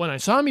between when I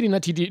saw him eating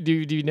that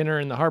TV dinner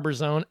in the harbor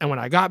zone and when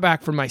I got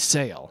back from my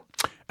sail.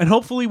 And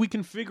hopefully we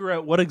can figure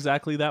out what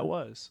exactly that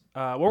was.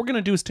 What we're going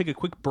to do is take a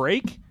quick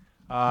break.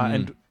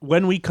 And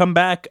when we come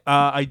back,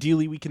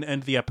 ideally we can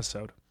end the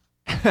episode.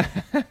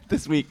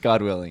 This week,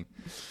 God willing.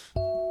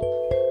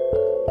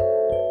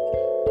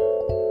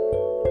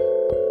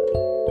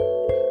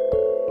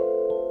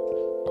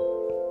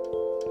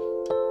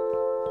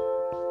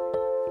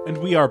 And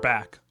we are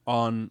back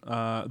on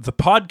the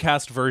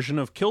podcast version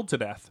of Killed to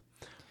Death.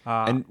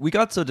 And we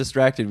got so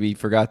distracted we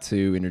forgot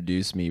to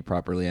introduce me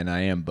properly, and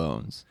I am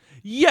Bones.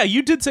 Yeah,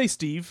 you did say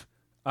Steve.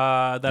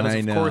 That is, I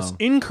of know. course,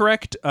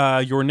 incorrect.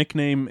 Your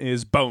nickname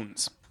is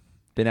Bones.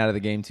 Been out of the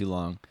game too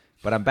long,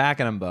 but I'm back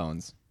and I'm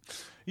Bones.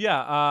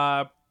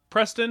 Yeah,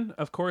 Preston,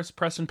 of course,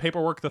 Preston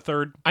Paperwork the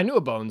Third. I knew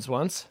a Bones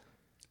once.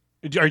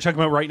 Are you talking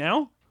about right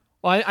now?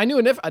 Well, I knew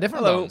a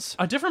different Bones.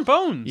 A different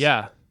Bones.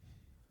 Yeah.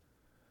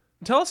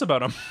 Tell us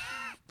about him.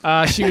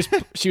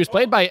 She was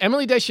played by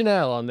Emily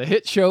Deschanel on the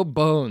hit show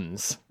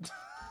Bones.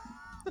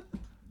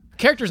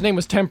 Character's name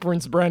was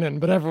Temperance Brennan,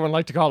 but everyone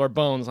liked to call her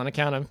Bones on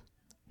account of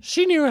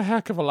she knew a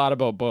heck of a lot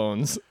about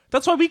bones.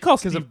 That's why we call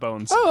Steve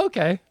Bones. Oh,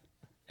 okay.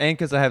 And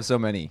because I have so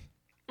many.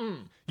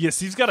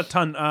 Yes, he's got a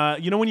ton.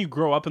 You know when you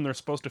grow up and they're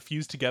supposed to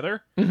fuse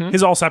together?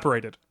 He's all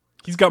separated.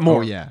 He's got more.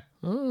 Oh, yeah.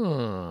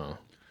 Oh.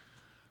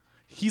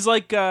 He's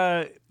like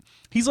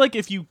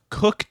if you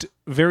cooked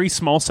very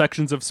small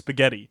sections of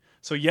spaghetti.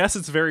 So yes,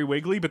 it's very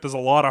wiggly, but there's a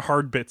lot of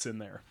hard bits in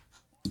there.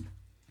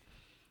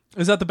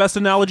 Is that the best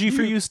analogy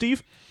for you,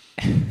 Steve?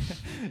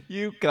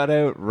 You cut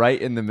out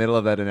right in the middle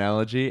of that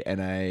analogy,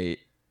 and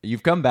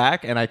you've come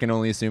back, and I can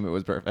only assume it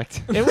was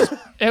perfect.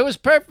 It was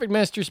perfect,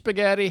 Mr.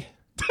 Spaghetti.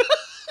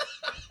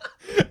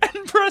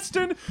 And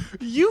Preston,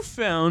 you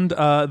found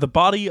the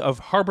body of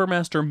Harbor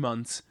Master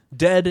Muntz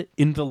dead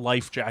in the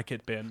life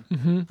jacket bin.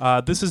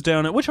 This is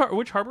down at which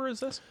harbor is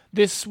this?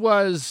 This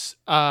was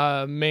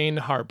Main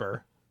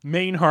Harbor.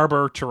 Main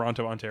Harbor,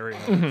 Toronto, Ontario.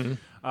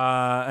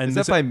 And Is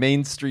that by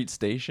Main Street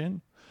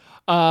Station?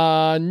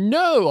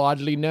 No,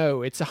 oddly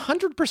no. It's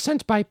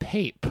 100% by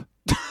PAPE.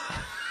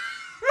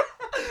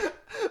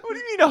 What do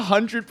you mean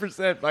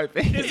 100% by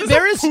face?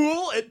 There is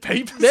pool at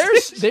Paper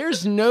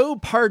there's no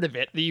part of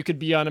it that you could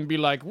be on and be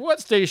like, what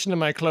station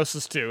am I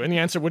closest to? And the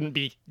answer wouldn't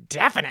be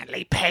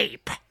definitely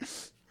PAPE.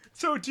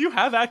 So do you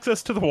have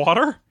access to the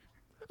water?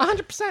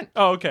 100%.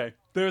 Oh, okay.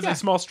 There's Yeah. a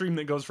small stream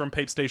that goes from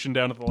Pape Station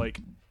down to the lake.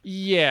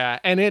 Yeah,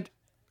 and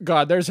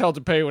God, there's hell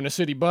to pay when a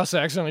city bus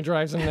accidentally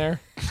drives in there.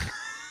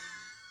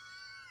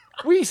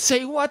 We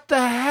say, what the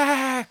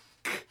heck?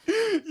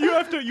 You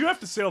have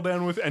to sail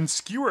down with and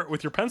skewer it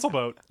with your pencil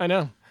boat. I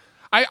know.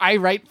 I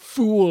write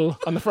fool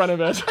on the front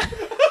of it.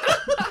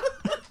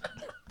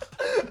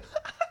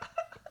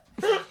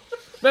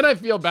 Then I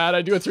feel bad.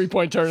 I do a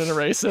 3-point turn and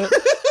erase it.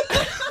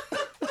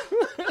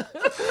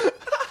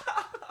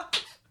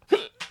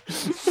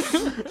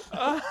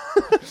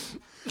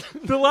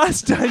 The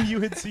last time you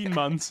had seen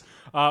Muntz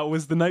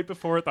was the night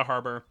before at the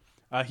harbor.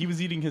 He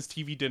was eating his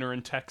TV dinner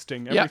and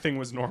texting. Everything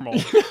was normal.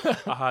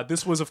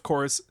 This was, of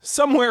course,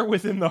 somewhere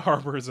within the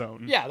harbor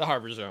zone. Yeah, the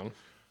harbor zone.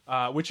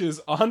 Which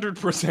is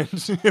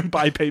 100%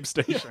 by Pape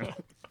Station.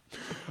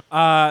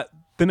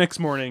 The next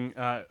morning,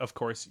 of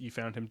course, you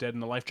found him dead in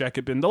the life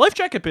jacket bin. The life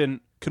jacket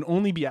bin can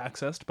only be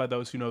accessed by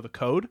those who know the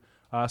code.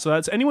 So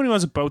that's anyone who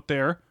has a boat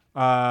there,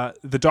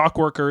 the dock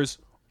workers,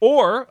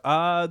 or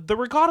the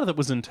regatta that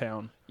was in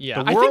town.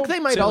 Yeah, I think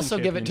they might also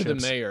give it to the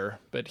mayor,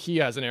 but he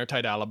has an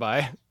airtight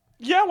alibi.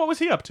 Yeah, what was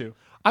he up to?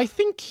 I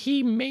think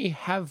he may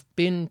have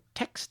been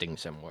texting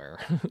somewhere.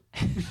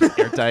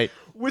 Airtight.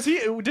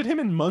 Did him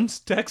and Muntz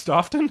text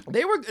often?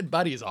 They were good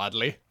buddies,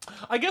 oddly.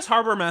 I guess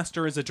Harbor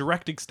Master is a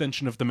direct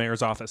extension of the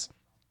mayor's office.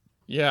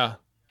 Yeah.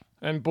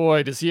 And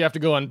boy, does he have to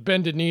go on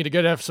bended knee to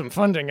get some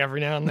funding every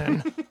now and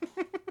then.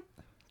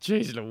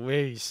 Jeez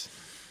Louise.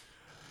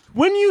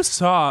 When you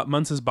saw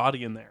Muntz's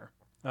body in there,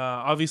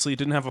 obviously it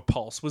didn't have a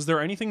pulse. Was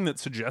there anything that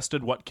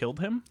suggested what killed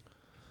him?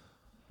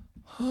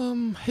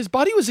 His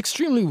body was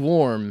extremely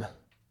warm.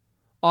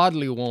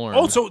 Oddly warm.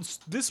 Oh, so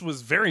this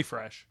was very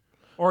fresh.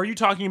 Or are you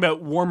talking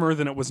about warmer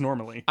than it was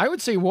normally? I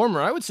would say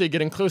warmer. I would say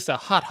getting close to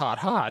hot, hot,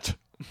 hot.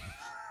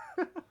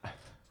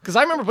 Because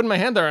I remember putting my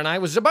hand there and I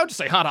was about to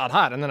say hot, hot,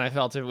 hot, and then I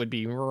felt it would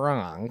be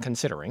wrong,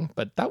 considering.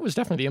 But that was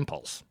definitely the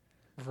impulse.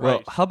 Right.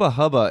 Well, hubba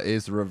hubba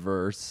is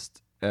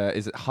reversed.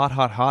 Is it hot,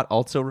 hot, hot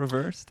also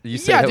reversed? You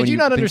say Yeah, that did when you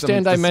not think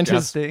understand I meant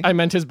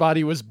someone's his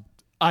body was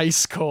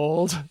ice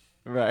cold?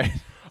 Right.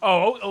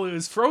 Oh, it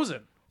was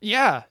frozen.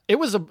 Yeah, it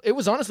was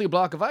honestly a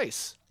block of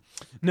ice.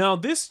 Now,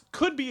 this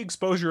could be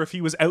exposure if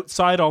he was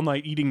outside all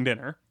night eating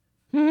dinner.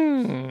 I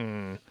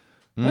don't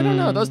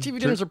know. Those TV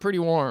dinners are pretty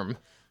warm.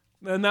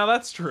 Now,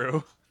 that's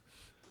true.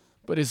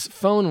 But his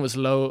phone was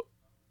low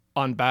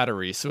on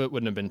battery, so it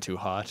wouldn't have been too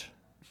hot.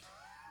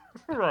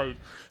 Right.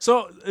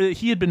 So,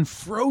 he had been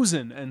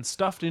frozen and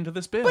stuffed into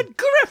this bin. But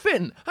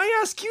Griffin, I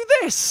ask you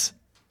this.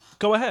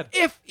 Go ahead.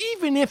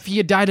 Even if he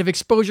had died of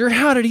exposure,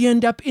 how did he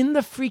end up in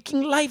the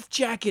freaking life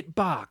jacket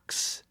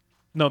box?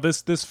 No,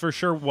 this for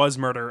sure was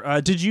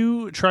murder. Did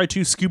you try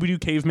to Scooby-Doo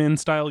caveman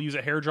style use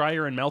a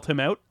hairdryer and melt him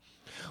out?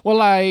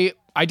 Well, I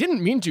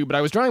didn't mean to, but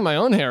I was drying my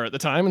own hair at the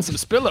time, and some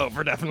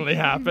spillover definitely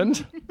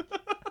happened.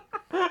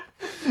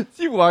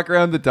 So you walk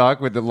around the dock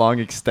with the long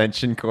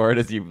extension cord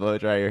as you blow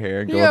dry your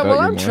hair and go Yeah, about well,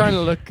 your I'm morning. trying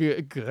to look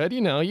good. You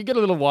know, you get a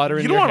little water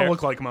in You your don't want hair. to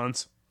look like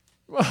Muntz.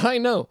 Well, I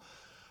know.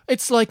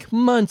 It's like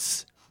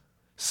months.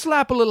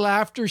 Slap a little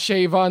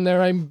aftershave on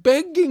there, I'm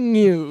begging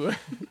you.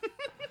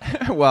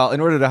 Well,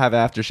 in order to have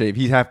aftershave,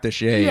 he'd have to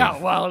shave. Yeah,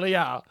 well,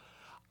 yeah.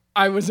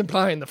 I was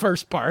implying the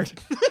first part.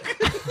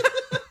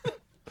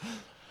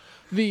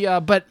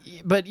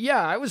 But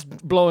yeah, I was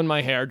blowing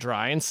my hair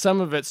dry, and some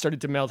of it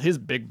started to melt his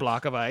big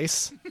block of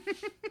ice.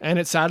 And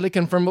it sadly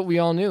confirmed what we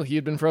all knew. He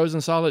had been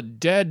frozen solid,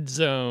 dead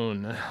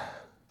zone.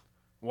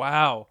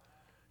 Wow.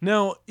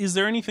 Now, is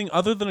there anything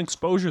other than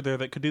exposure there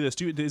that could do this?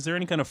 Is there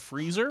any kind of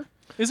freezer?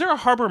 Is there a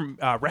harbor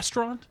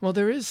restaurant? Well,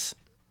 there's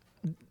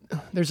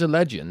a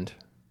legend.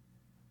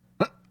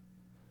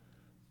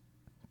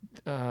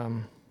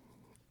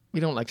 We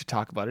don't like to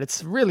talk about it.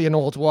 It's really an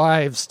old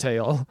wives'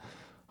 tale.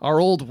 Our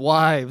old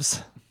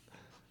wives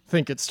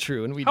think it's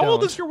true, and we don't. How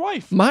old is your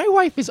wife? My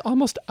wife is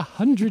almost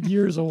 100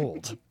 years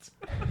old.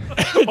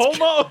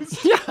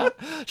 Almost. Yeah,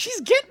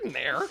 she's getting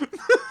there.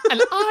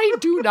 And I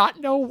do not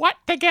know what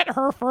to get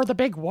her for the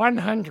big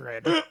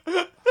 100.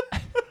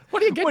 What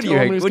do you get What to do a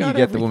woman you who's get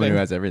got the woman who everything?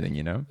 has everything,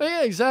 you know?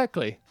 Yeah,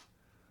 exactly.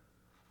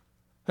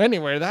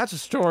 Anyway, that's a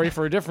story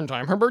for a different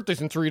time. Her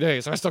birthday's in 3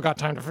 days. I still got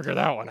time to figure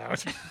that one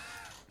out.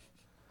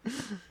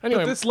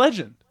 Anyway, But this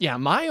legend. yeah,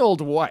 my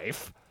old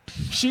wife,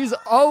 she's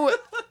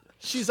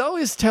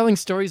always telling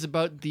stories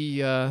about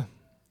the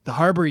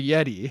harbor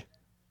yeti,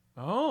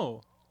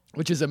 Oh.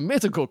 which is a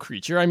mythical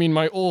creature. I mean,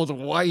 my old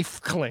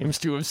wife claims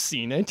to have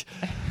seen it.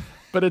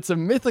 But it's a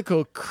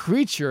mythical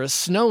creature, a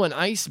snow and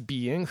ice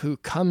being who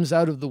comes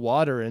out of the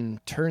water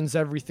and turns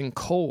everything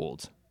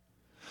cold.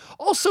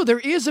 Also, there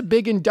is a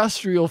big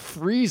industrial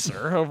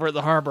freezer over at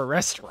the harbor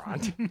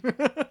restaurant.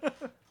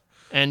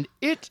 And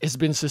it has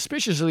been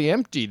suspiciously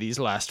empty these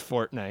last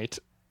fortnight.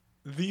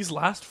 These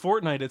last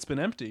fortnight, it's been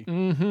empty.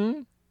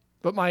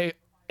 But my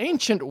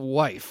ancient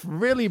wife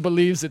really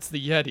believes it's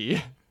the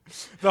Yeti.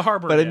 The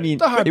harbor. But I Yeti. mean,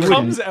 The harbor it It wouldn't-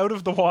 comes out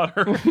of the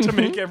water to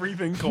make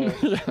everything cold.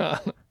 Yeah.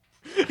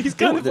 He's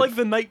kind of like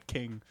the Night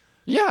King.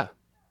 Yeah.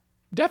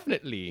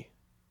 Definitely.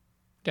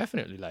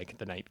 Definitely like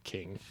the Night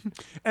King.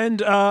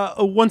 And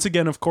once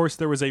again, of course,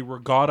 there was a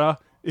regatta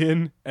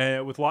in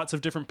with lots of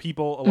different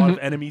people, a lot of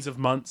enemies of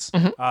Muntz.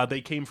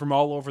 They came from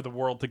all over the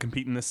world to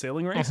compete in this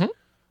sailing race.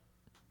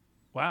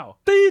 Wow.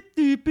 This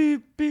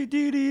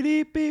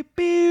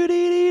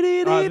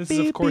is,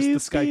 of course, the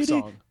Skype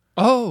song.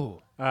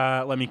 Oh.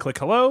 Let me click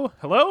hello.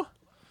 Hello?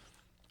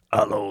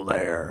 Hello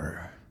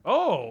there.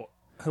 Oh,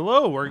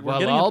 hello. We're Well,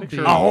 getting I'll a picture.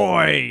 be-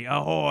 Ahoy,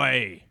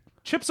 ahoy.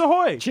 Chips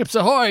ahoy. Chips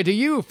ahoy to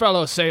you,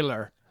 fellow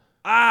sailor.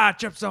 Ah,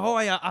 Chips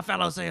ahoy, a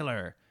fellow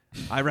sailor.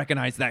 I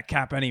recognize that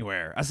cap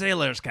anywhere. A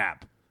sailor's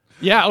cap.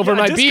 Yeah, over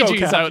my Bee disco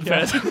Gees cap,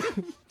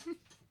 outfit.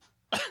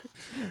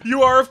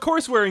 You are, of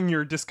course, wearing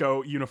your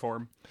disco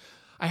uniform.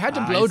 I had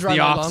to blow it's dry the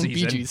my long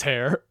off-season. Bee Gees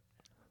hair.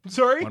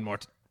 Sorry? One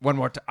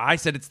more. I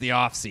said it's the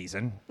off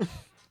season,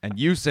 and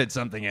you said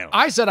something else.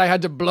 I said I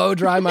had to blow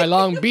dry my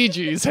long Bee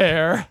Gees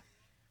hair.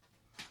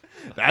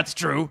 That's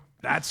true.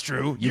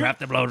 You have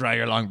to blow dry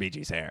your long Bee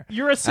Gees hair.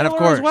 You're a And sailor of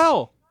course, as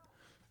well.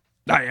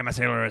 I am a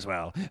sailor as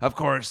well. Of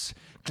course,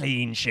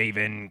 clean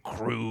shaven,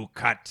 crew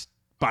cut,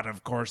 but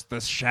of course the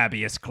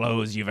shabbiest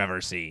clothes you've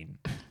ever seen.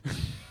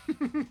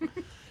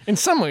 In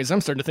some ways,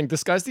 I'm starting to think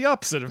this guy's the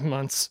opposite of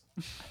Muntz.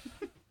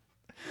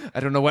 I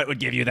don't know what would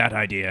give you that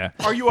idea.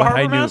 Are you a but I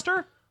harbor knew-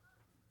 master?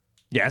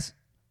 Yes.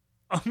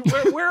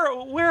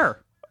 Where?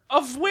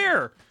 Of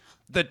where?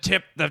 The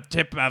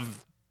tip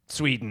of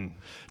Sweden.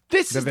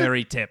 This The is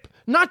very tip.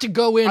 not to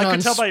go in I on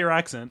could tell by your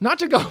accent. not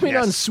to go in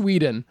Yes. on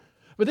Sweden,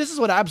 but this is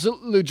what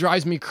absolutely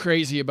drives me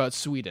crazy about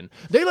Sweden.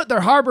 They let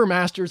their harbor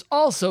masters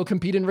also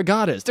compete in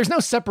regattas. There's no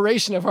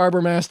separation of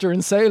harbor master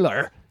and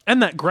sailor.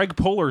 And that Greg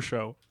Polar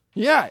show.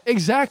 Yeah,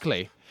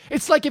 exactly.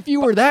 It's like if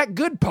you were that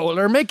good,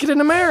 Polar, make it in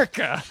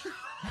America.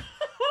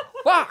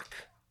 Fuck.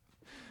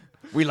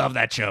 We love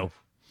that show.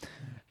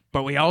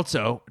 But we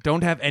also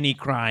don't have any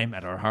crime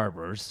at our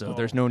harbors, so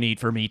there's no need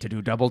for me to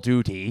do double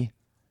duty.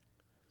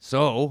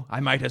 So I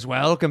might as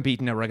well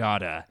compete in a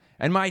regatta.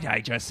 And might I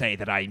just say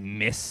that I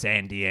miss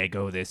San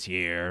Diego this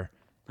year?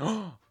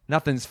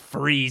 Nothing's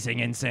freezing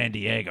in San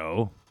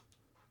Diego.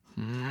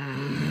 Do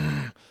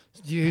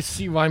you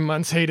see why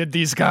Muntz hated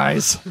these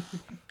guys?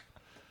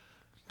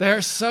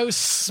 They're so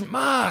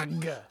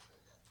smug.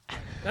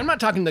 I'm not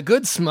talking the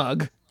good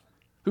smug,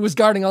 who was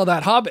guarding all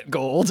that Hobbit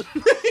gold.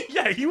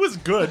 Yeah, he was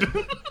good.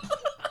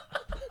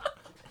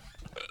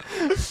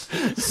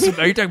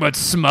 Are you talking about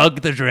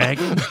Smug the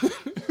Dragon?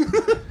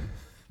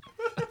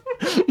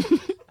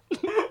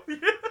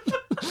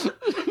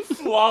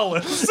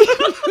 Flawless.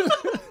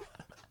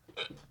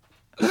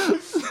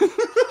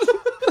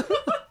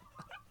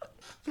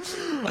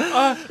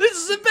 This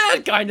is a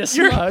bad kind of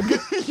smug.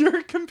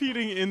 You're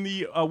competing in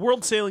the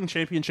World Sailing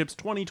Championships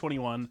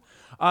 2021.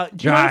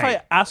 Do you mind if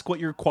I ask what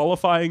your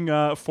qualifying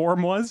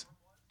form was?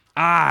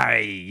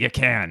 You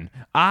can.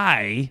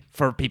 I,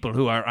 for people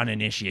who are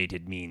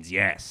uninitiated, means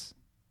yes.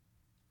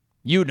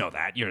 You know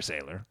that. You're a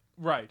sailor.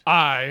 Right.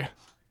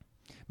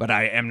 But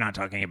I am not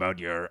talking about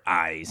your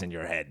eyes and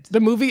your head. The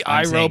movie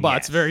I'm saying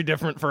iRobot's yes. very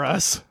different for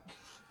us.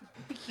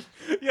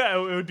 Yeah,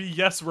 it would be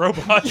Yes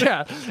Robot.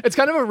 Yeah, it's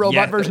kind of a robot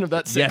Yeah, version of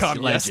that yes,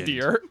 sitcom, Yes, legend.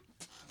 Dear.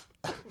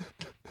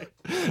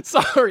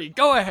 Sorry,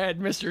 go ahead,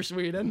 Mr.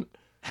 Sweden.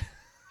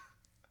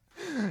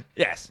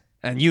 Yes.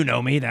 And you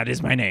know me. That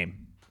is my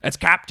name. It's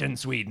Captain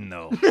Sweden,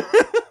 though.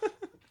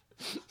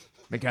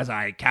 Because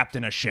I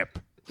captain a ship.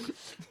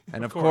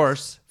 And of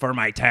course, for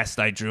my test,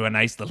 I drew a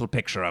nice little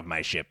picture of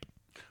my ship.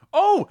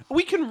 Oh,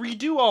 we can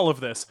redo all of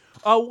this.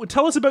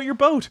 Tell us about your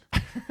boat.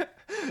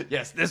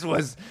 Yes, this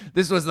was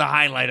the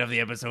highlight of the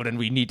episode, and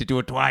we need to do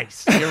it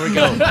twice. Here we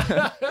go.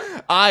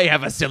 I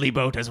have a silly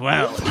boat as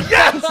well.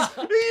 Yes!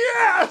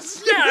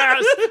 Yes!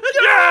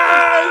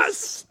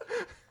 Yes!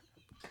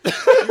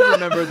 You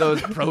remember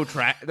those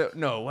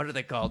what are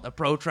they called? A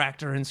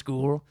protractor in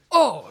school?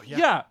 Oh, yeah.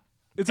 Yeah.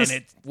 It's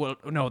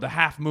The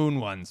half moon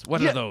ones.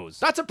 What are those?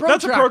 That's a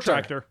that's protractor. a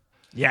protractor.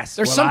 Yes.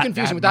 There's some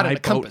confusion with that and my a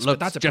compass, boat but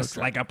that's a looks just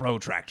protractor. like a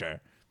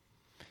protractor.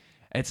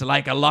 It's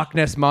like a Loch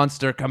Ness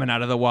monster coming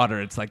out of the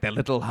water. It's like that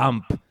little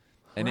hump.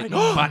 And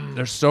but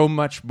there's so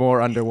much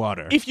more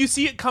underwater. If you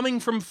see it coming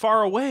from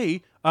far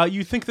away,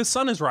 you think the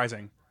sun is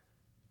rising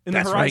in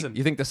That's the horizon. right.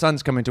 You think the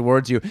sun's coming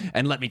towards you.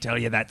 And let me tell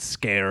you, that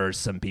scares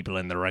some people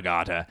in the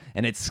regatta.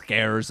 And it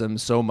scares them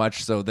so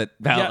much so that,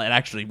 it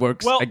actually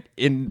works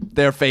in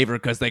their favor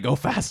because they go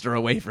faster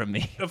away from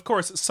me. Of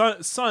course,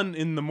 sun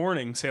in the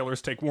morning,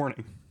 sailors take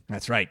warning.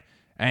 That's right.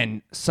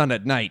 And sun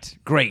at night,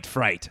 great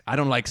fright. I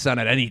don't like sun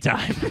at any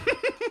time.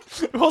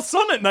 Well,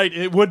 sun at night,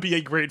 it would be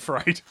a great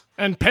fright.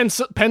 And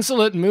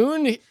pencil at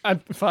moon?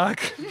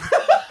 Fuck.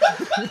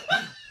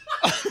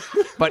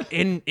 But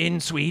in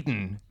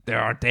Sweden, there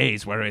are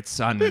days where it's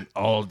sun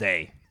all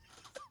day.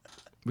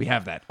 We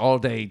have that all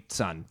day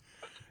sun.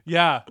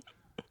 Yeah.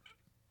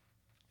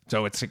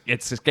 So it's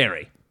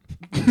scary.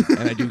 And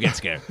I do get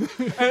scared.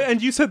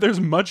 And you said there's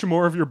much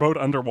more of your boat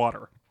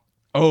underwater.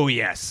 Oh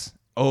yes.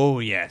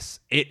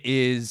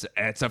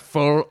 It's a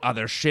full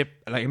other ship.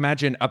 Like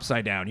imagine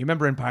upside down. You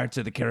remember in Pirates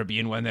of the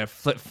Caribbean when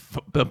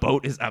the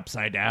boat is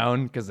upside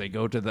down because they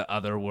go to the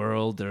other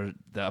world or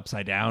the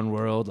upside down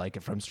world,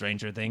 like from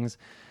Stranger Things.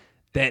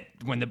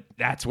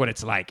 That's what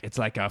it's like. It's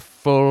like a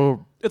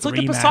full. It's like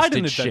the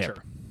three-masted Poseidon ship.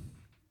 Adventure.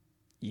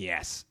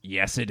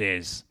 Yes, it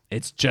is.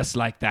 It's just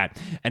like that,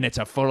 and it's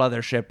a full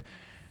other ship.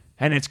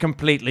 And it's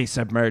completely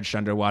submerged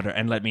underwater.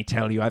 And let me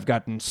tell you, I've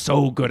gotten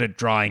so good at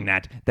drawing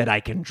that I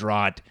can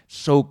draw it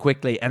so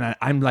quickly. And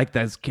I'm like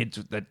those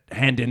kids that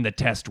hand in the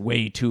test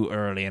way too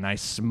early. And I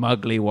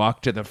smugly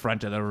walk to the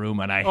front of the room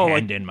and I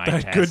hand in my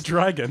that test. good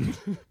dragon.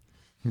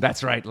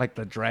 That's right, like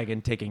the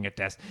dragon taking a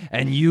test.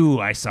 And you,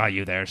 I saw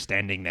you there,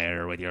 standing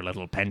there with your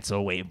little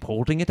pencil,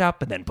 holding it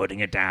up and then putting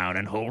it down,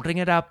 and holding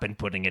it up and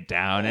putting it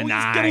down, and he's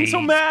I getting so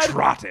mad.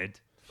 trotted.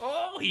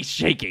 Oh, he's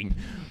shaking.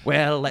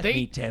 Well, let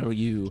me tell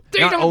you, they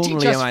not don't teach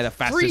only us am I the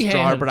fastest freehand.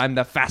 drawer, but I'm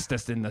the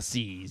fastest in the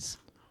seas.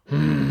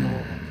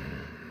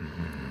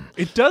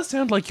 It does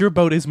sound like your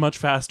boat is much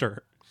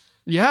faster.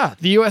 Yeah,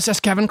 the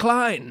USS Kevin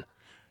Klein.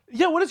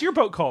 Yeah, what is your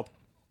boat called?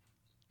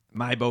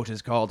 My boat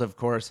is called, of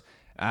course,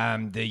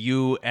 the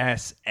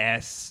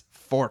USS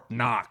Fort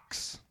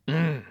Knox.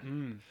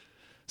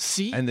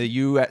 See? And the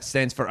U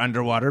stands for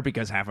underwater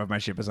because half of my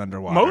ship is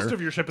underwater. Most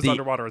of your ship is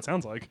underwater, it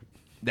sounds like.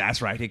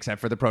 That's right,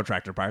 except for the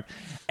protractor part.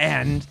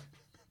 And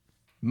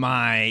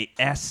my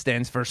S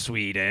stands for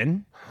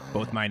Sweden,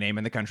 both my name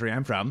and the country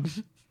I'm from.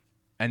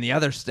 And the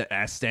other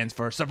S stands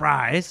for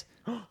surprise,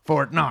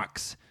 Fort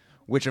Knox,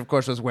 which of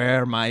course was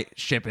where my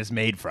ship is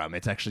made from.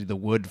 It's actually the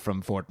wood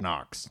from Fort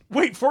Knox.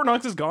 Wait, Fort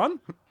Knox is gone?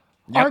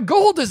 Our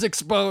gold is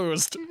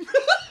exposed.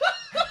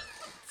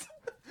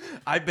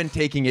 I've been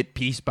taking it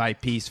piece by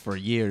piece for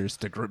years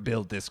to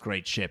build this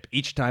great ship.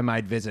 Each time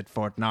I'd visit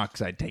Fort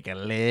Knox, I'd take a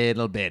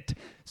little bit.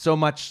 So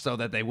much so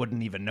that they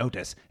wouldn't even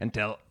notice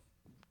until,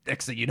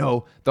 next thing you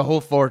know, the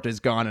whole fort is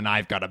gone and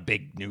I've got a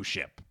big new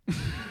ship.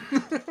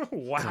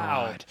 Wow.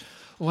 God,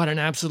 what an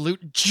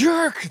absolute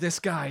jerk this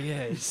guy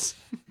is.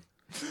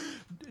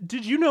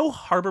 Did you know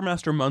Harbor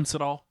Master Muntz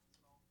at all?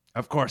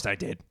 Of course I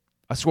did.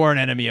 A sworn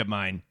enemy of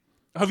mine.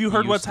 Have you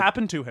heard what's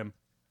happened to him?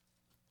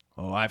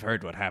 Oh, I've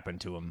heard what happened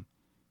to him.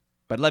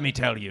 But let me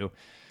tell you,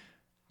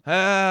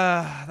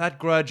 that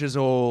grudge is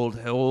old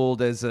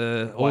as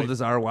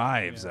our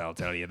wives. Yeah. I'll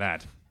tell you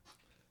that.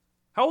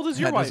 How old is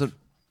your wife?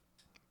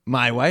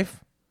 My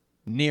wife,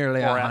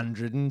 nearly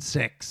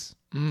 106.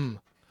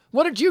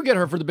 What did you get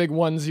her for the big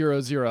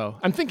 100?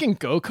 I'm thinking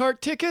go-kart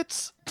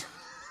tickets.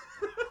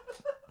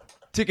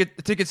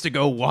 Tickets to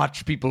go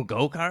watch people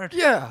go-kart?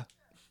 Yeah.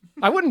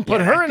 I wouldn't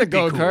put her in a that'd be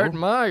go-kart. cool.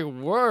 My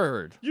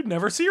word. You'd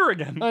never see her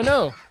again. I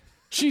know.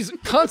 She's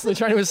constantly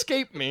trying to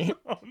escape me.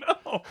 Oh,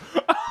 no.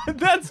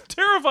 That's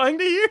terrifying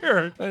to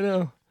hear. I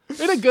know.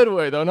 In a good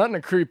way, though, not in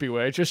a creepy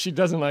way. It's just she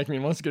doesn't like me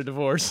and wants to get a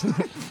divorce.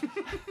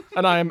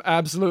 And I am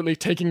absolutely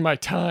taking my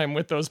time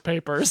with those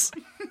papers.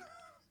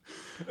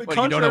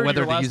 Well, you don't know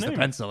whether to use the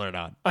pencil or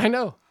not. I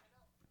know.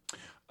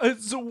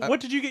 So what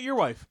did you get your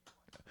wife?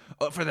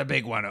 For the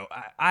big one,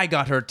 I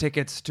got her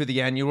tickets to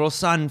the annual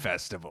Sun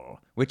Festival,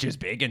 which is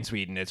big in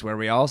Sweden. It's where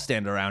we all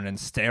stand around and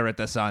stare at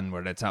the sun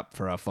when it's up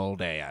for a full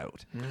day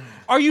out.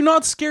 Are you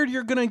not scared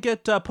you're going to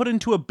get put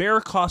into a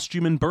bear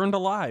costume and burned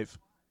alive?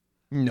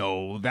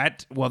 No,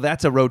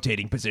 that's a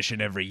rotating position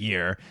every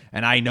year,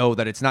 and I know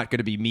that it's not going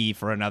to be me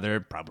for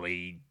another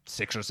probably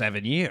 6 or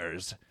 7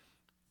 years.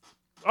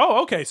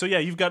 Oh, okay. So yeah,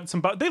 you've got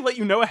some... They let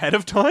you know ahead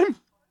of time?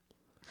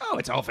 Oh,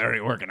 it's all very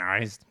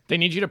organized. They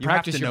need you to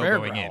practice your bear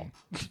going growl.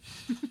 in.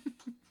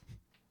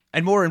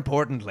 And more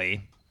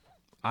importantly,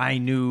 I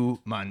knew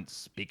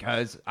Muntz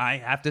because I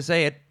have to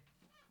say it,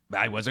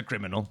 I was a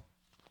criminal,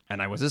 and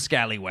I was a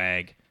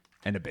scallywag,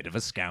 and a bit of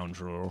a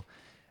scoundrel.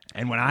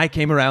 And when I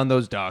came around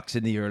those docks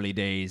in the early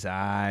days,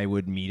 I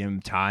would meet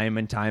him time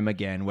and time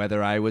again,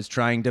 whether I was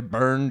trying to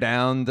burn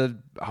down the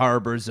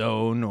harbor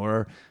zone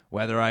or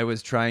whether I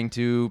was trying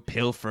to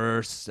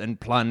pilfer and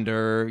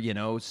plunder,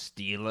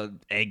 steal an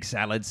egg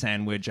salad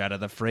sandwich out of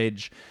the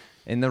fridge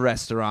in the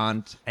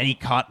restaurant. And he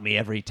caught me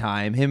every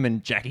time. Him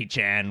and Jackie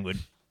Chan would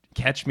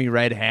catch me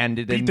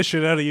red-handed. Beat the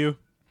shit out of you.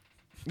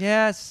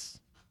 Yes.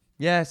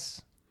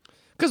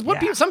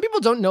 Because some people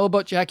don't know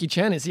about Jackie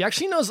Chan is he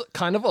actually knows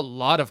kind of a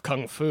lot of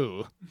kung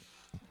fu.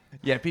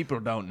 Yeah, people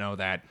don't know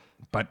that.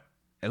 But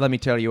let me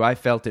tell you, I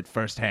felt it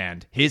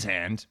firsthand. His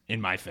hand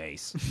in my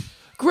face.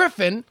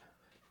 Griffin,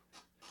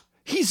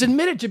 he's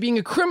admitted to being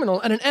a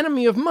criminal and an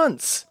enemy of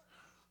Muntz.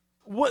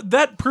 What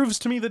that proves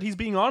to me that he's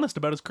being honest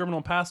about his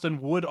criminal past and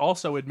would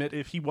also admit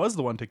if he was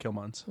the one to kill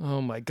Muntz.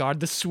 Oh my God,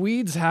 the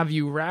Swedes have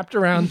you wrapped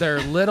around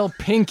their little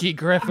pinky,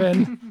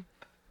 Griffin.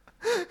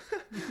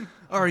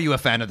 Are you a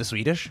fan of the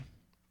Swedish?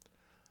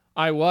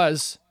 I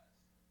was.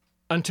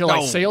 Until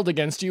I sailed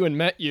against you and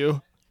met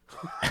you.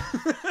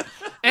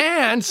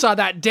 And saw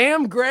that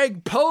damn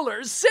Greg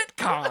Polar's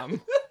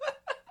sitcom.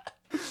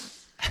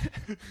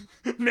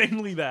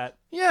 Mainly that.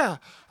 Yeah,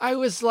 I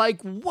was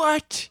like,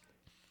 what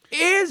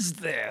is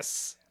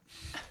this?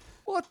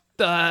 What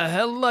the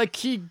hell? Like,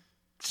 he's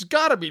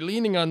gotta be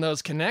leaning on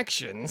those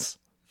connections.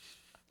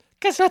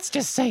 Because let's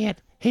just say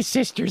it, his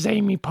sister's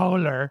Amy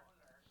Poehler.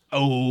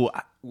 Oh,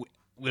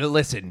 well,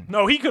 listen.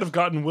 No, he could have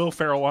gotten Will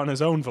Ferrell on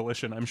his own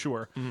volition, I'm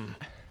sure.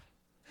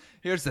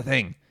 Here's the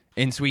thing.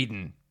 In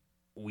Sweden,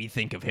 we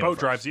think of him Boat first.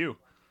 drives you.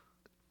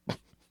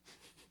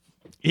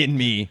 In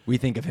me, we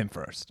think of him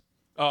first.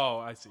 Oh,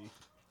 I see.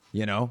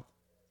 Amy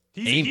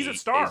He's a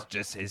star. is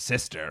just his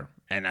sister,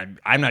 and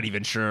I'm not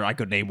even sure I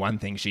could name one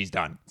thing she's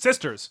done.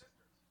 Sisters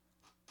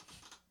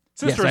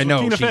Yes, I with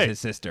know Tina she's Fey. his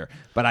sister,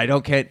 but I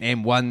can't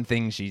name one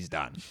thing she's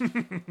done.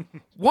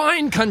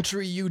 Wine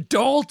country, you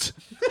dolt!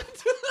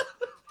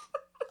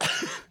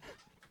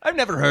 I've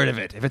never heard of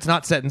it. If it's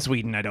not set in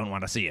Sweden, I don't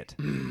want to see it.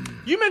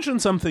 You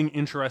mentioned something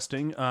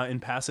interesting in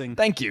passing.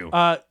 Thank you.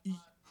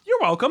 You're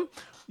welcome.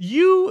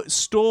 You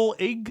stole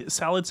egg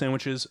salad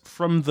sandwiches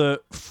from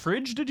the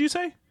fridge, did you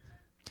say?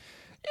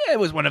 Yeah, it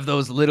was one of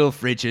those little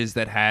fridges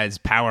that has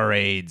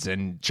Powerades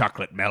and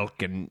chocolate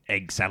milk and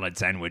egg salad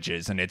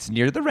sandwiches, and it's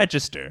near the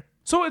register.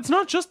 So it's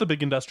not just the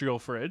big industrial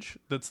fridge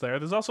that's there.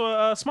 There's also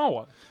a small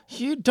one.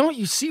 Don't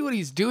you see what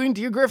he's doing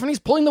to you, Griffin? He's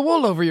pulling the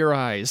wool over your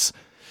eyes.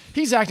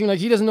 He's acting like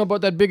he doesn't know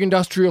about that big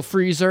industrial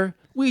freezer.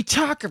 We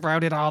talk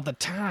about it all the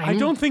time. I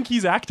don't think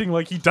he's acting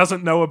like he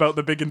doesn't know about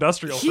the big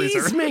industrial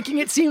freezer. He's making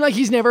it seem like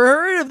he's never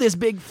heard of this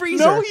big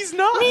freezer. No, he's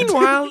not.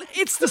 Meanwhile,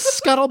 it's the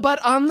scuttlebutt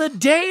on the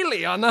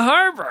daily on the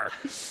harbor.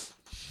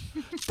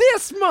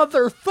 This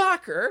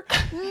motherfucker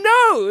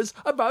knows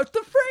about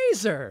the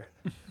freezer.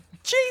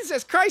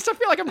 Jesus Christ, I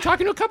feel like I'm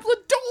talking to a couple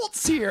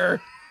adults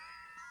here.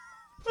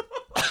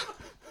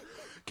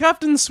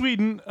 Captain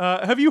Sweden,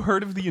 have you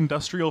heard of the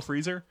industrial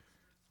freezer?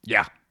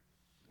 Yeah.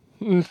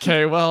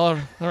 Okay, well,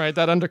 all right,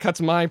 that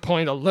undercuts my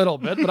point a little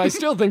bit, but I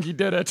still think he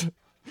did it.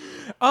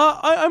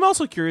 I'm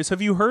also curious,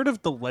 have you heard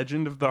of the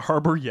legend of the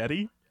Harbor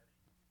Yeti?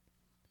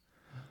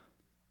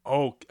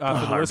 Oh, for the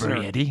Harbor listener,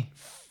 Yeti?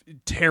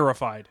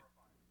 terrified.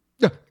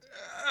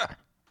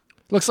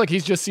 Looks like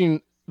he's just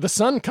seen the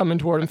sun coming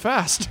toward him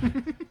fast.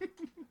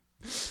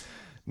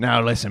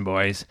 Now listen,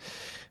 boys.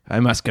 I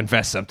must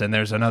confess something.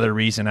 There's another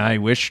reason I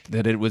wished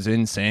that it was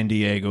in San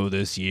Diego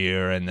this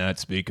year, and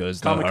that's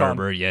because the Comic-Con.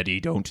 Harbor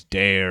Yeti don't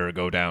dare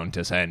go down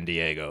to San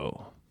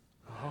Diego.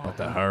 But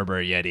the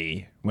Harbor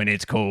Yeti, when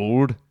it's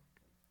cold,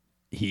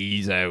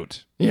 he's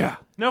out. Yeah.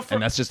 Now, for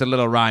And that's just a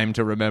little rhyme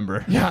to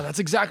remember. Yeah, that's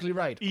exactly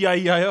right.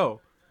 E-I-E-I-O.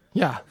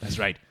 Yeah. That's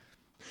right.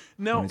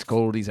 Now, When it's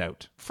cold, he's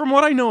out. from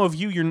what I know of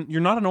you,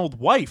 you're not an old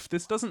wife.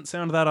 This doesn't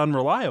sound that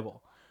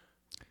unreliable.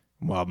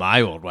 Well,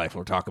 my old wife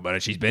will talk about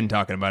it. She's been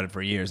talking about it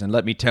for years. And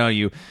let me tell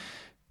you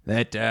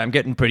that I'm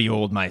getting pretty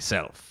old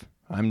myself.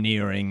 I'm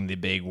nearing the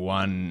big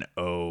 100.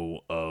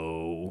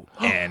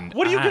 And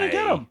What are you going to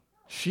get him?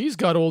 She's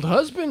got old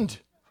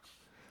husband.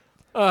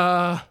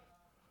 Well,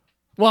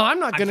 I'm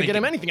not going to get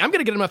him anything. I'm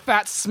going to get him a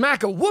fat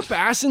smack of whoop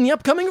ass in the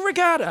upcoming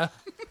regatta.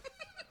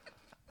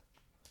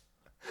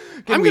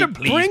 I'm going to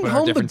bring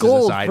home the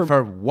gold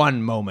for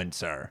one moment,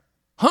 sir.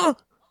 Huh?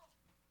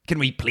 Can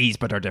we please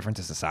put our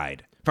differences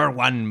aside? For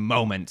one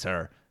moment,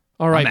 sir.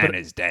 All right, A man but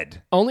is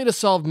dead. only to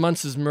solve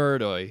Muntz's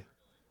murder.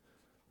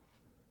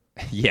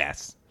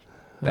 Yes.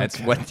 That's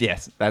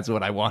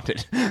what I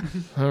wanted.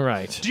 All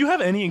right. Do you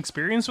have any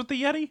experience with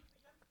the Yeti?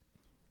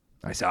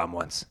 I saw him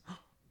once.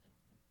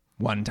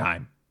 One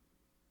time.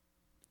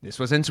 This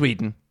was in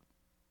Sweden,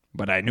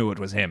 but I knew it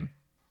was him.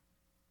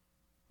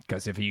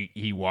 Because if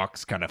he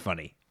walks kind of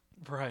funny.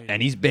 Right.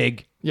 And he's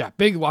big, Yeah,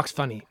 Big walks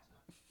funny.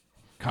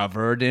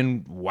 covered in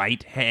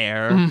white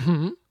hair.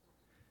 Mm-hmm.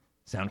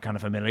 Sound kind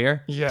of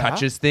familiar? Yeah.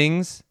 Touches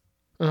things.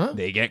 Uh-huh.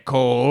 They get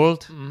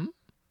cold.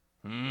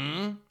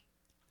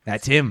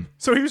 That's him.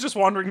 So he was just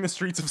wandering the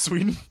streets of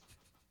Sweden?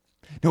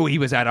 No, he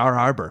was at our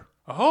harbor.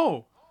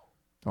 Oh.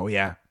 Oh,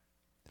 yeah.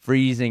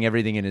 Freezing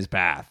everything in his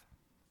path.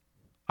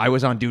 I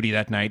was on duty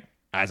that night,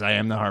 as I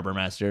am the harbor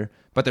master,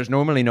 but there's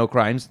normally no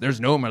crimes. There's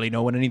normally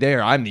no one any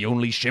there. I'm the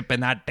only ship in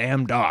that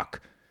damn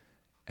dock.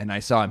 And I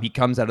saw him. He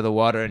comes out of the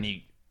water and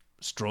he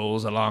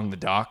strolls along the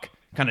dock,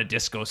 kind of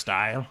disco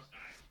style,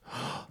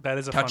 That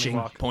is a touching,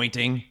 funny walk.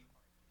 pointing.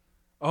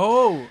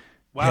 Oh.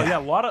 Wow, Yeah. yeah,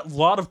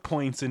 lot of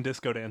points in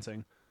disco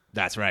dancing.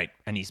 That's right.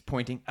 And he's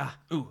pointing,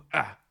 ooh,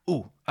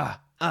 ooh,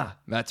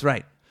 That's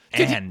right.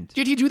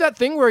 Did he do that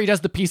thing where he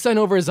does the peace sign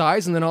over his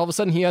eyes and then all of a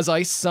sudden he has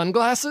ice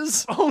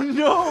sunglasses? Oh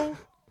no.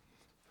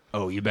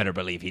 Oh, you better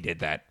believe he did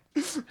that.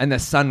 And the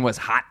sun was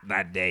hot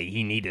that day.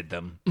 He needed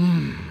them.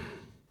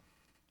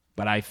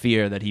 But I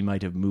fear that he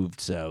might have moved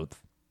south.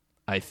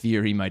 I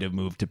fear he might have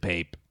moved to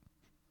Pape.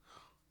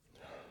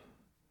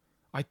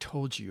 I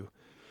told you.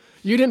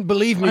 You didn't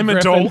believe me, I'm Griffin.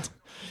 adult.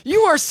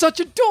 You are such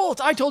a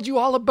dolt. I told you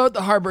all about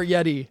the Harbor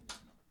Yeti.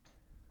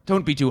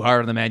 Don't be too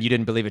hard on the man. You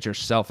didn't believe it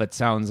yourself. It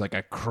sounds like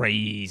a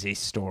crazy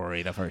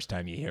story the first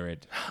time you hear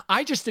it.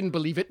 I just didn't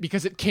believe it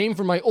because it came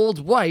from my old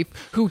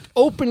wife who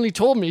openly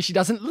told me she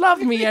doesn't love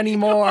me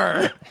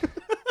anymore.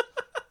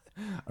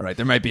 All right,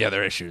 there might be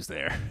other issues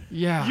there.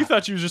 Yeah. You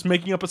thought she was just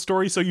making up a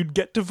story so you'd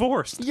get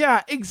divorced.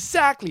 Yeah,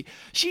 exactly.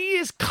 She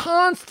is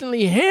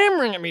constantly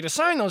hammering at me to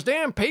sign those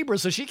damn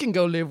papers so she can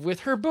go live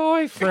with her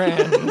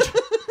boyfriend.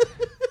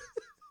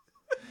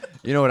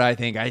 You know what I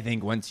think? I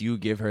think once you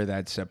give her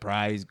that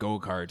surprise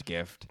go-kart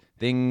gift,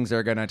 things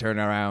are going to turn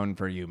around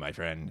for you, my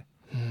friend.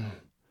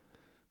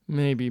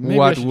 Maybe What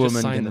I should just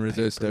woman sign can the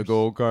resist a papers.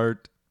 go-kart?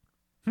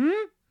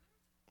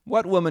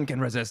 What woman can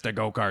resist a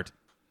go-kart?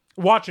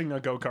 Watching a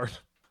go-kart.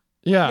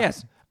 Yeah.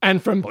 Yes.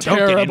 And from don't get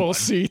in terrible one.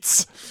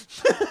 seats.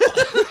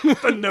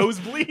 The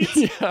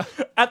nosebleeds. Yeah.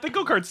 At the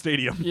go-kart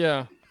stadium.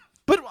 Yeah.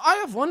 But I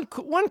have one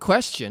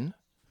question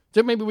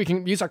that maybe we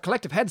can use our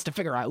collective heads to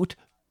figure out.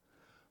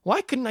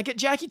 Why couldn't I get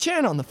Jackie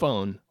Chan on the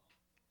phone?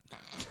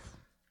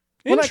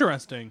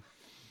 Interesting.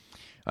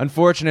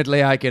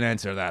 Unfortunately, I can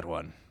answer that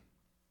one.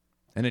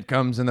 And it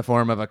comes in the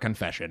form of a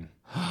confession.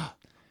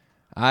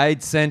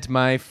 I'd sent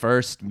my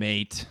first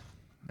mate,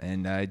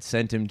 and I'd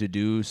sent him to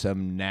do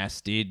some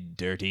nasty,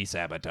 dirty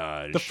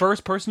sabotage. The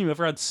first person you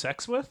ever had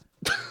sex with?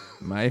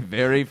 My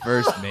very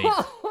first mate.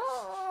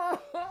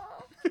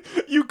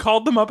 You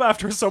called them up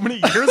after so many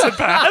years had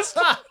passed?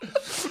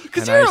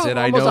 And I said,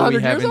 I know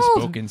we haven't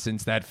spoken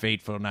since that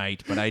fateful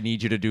night, but I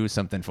need you to do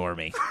something for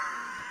me.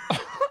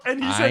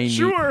 And he said,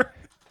 sure.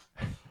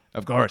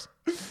 Of course.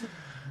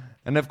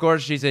 And of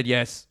course she said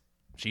yes.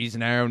 She's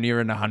now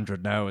nearing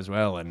 100 now as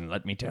well, and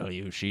let me tell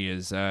you, she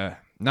is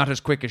not as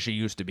quick as she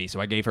used to be, so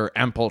I gave her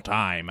ample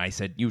time. I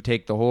said, you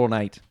take the whole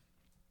night.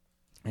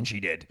 And she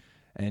did.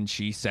 And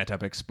she set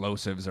up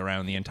explosives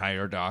around the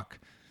entire dock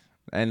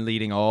and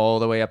leading all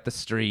the way up the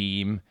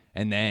stream,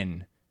 and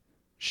then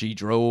she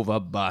drove a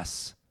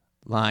bus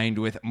lined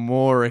with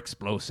more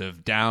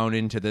explosive down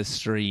into the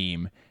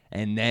stream,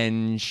 and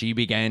then she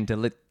began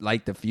to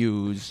light the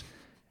fuse,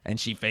 and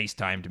she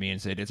FaceTimed me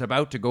and said, it's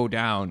about to go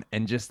down,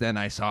 and just then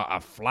I saw a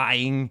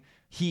flying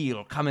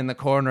heel come in the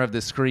corner of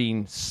the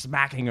screen,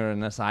 smacking her in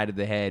the side of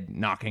the head,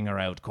 knocking her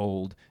out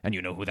cold, and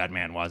you know who that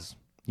man was.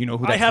 You know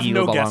who that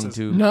heel belonged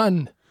to.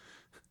 None.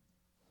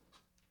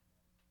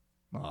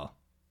 Well,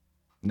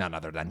 none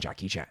other than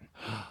Jackie Chan.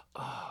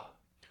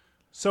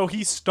 So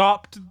he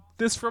stopped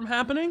this from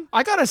happening?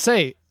 I gotta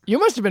say, you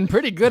must have been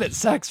pretty good at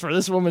sex for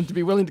this woman to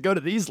be willing to go to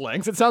these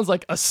lengths. It sounds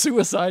like a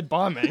suicide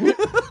bombing.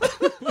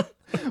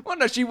 Well,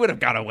 no, she would have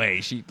got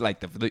away. She'd light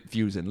the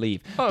fuse and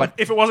leave. Oh. But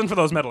if it wasn't for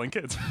those meddling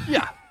kids.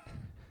 Yeah.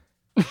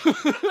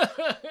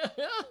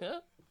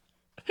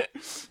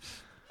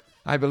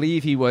 I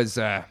believe he was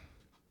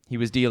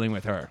dealing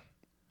with her.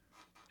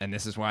 And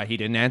this is why he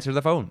didn't answer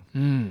the phone.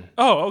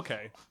 Oh,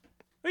 okay.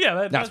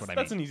 Yeah, that's what I mean.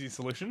 That's an easy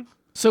solution.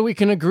 So we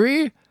can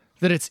agree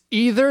that it's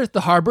either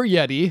the Harbor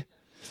Yeti,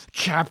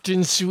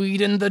 Captain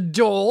Sweden the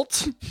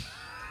Dolt,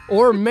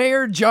 or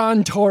Mayor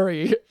John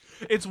Tory.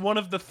 It's one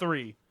of the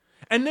three.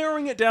 And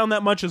narrowing it down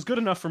that much is good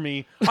enough for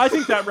me. I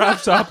think that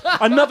wraps up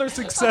another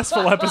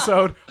successful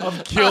episode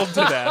of Killed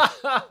to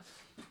Death.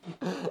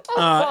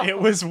 It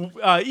was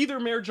either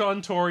Mayor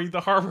John Tory,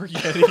 the Harbor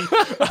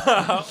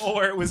Yeti,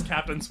 or it was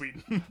Captain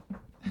Sweden.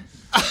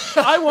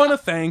 I want to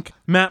thank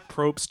Matt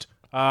Probst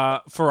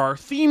for our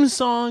theme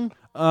song.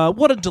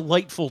 What a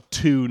delightful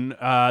tune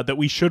that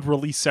we should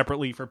release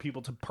separately for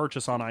people to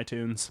purchase on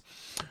iTunes.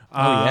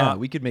 Yeah,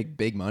 we could make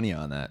big money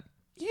on that.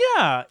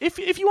 Yeah, if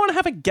you want to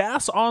have a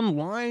gas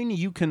online,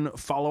 you can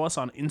follow us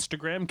on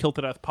Instagram, Kill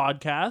to Death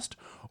Podcast,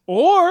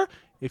 or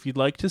if you'd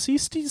like to see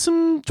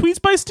some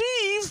tweets by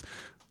Steve,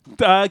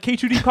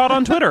 K2D Pod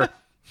on Twitter.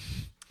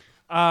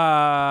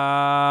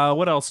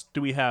 What else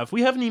do we have?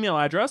 We have an email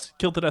address,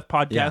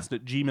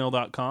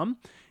 killtodeathpodcast@gmail.com.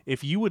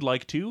 If you would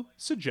like to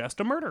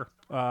suggest a murder,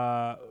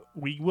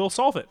 we will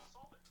solve it.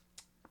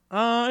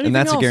 And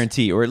that's else? A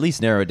guarantee, or at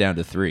least narrow it down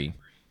to 3.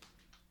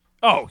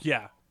 Oh,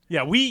 yeah.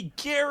 Yeah, we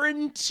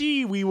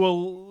guarantee we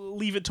will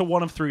leave it to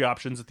one of 3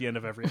 options at the end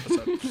of every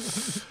episode.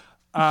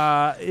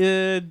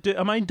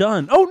 Am I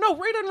done? Oh, no,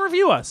 rate and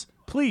review us,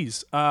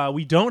 please.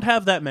 We don't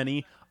have that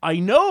many.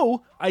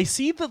 I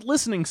see the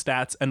listening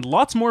stats, and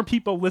lots more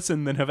people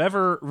listen than have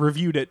ever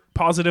reviewed it,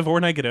 positive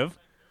or negative.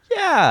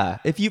 Yeah,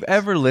 if you've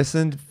ever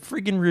listened,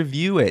 friggin'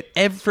 review it.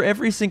 For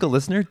every single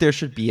listener, there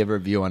should be a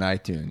review on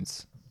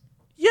iTunes.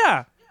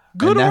 Yeah,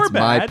 good and or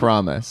bad. That's my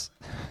promise.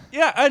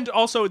 Yeah, and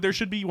also there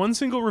should be one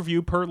single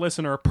review per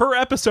listener per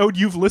episode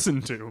you've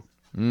listened to.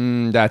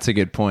 That's a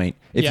good point.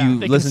 If you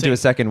listen to a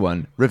second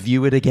one,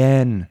 review it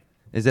again.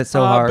 Is that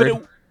so hard?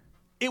 But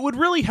it would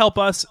really help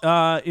us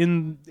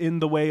in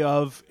the way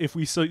of if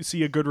we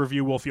see a good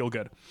review, we'll feel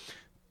good.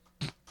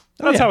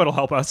 That's how it'll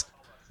help us.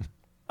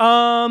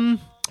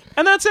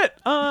 And that's it.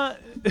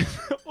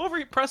 Over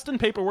at Preston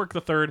Paperwork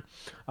the Third.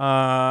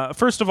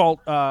 First of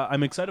all,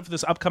 I'm excited for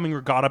this upcoming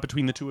regatta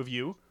between the two of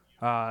you.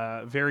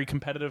 Very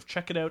competitive.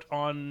 Check it out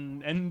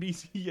on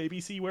NBC,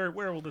 ABC. Where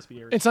will this be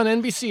aired? It's on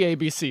NBC,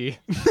 ABC.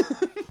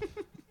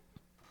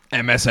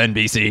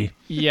 MSNBC.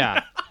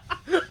 Yeah.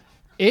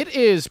 It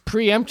is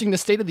preempting the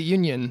State of the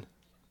Union.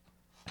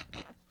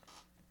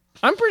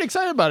 I'm pretty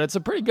excited about it. It's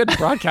a pretty good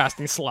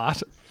broadcasting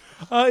slot.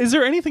 Is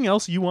there anything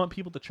else you want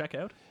people to check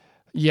out?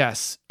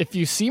 Yes. If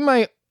you see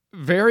my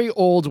very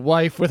old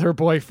wife with her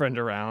boyfriend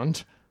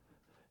around,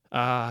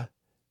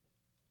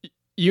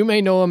 you may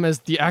know him as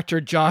the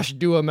actor Josh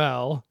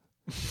Duhamel.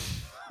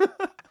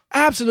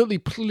 Absolutely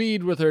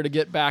plead with her to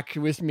get back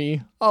with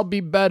me. I'll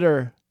be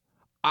better.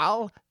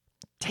 I'll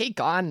take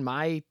on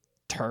my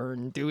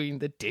turn doing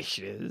the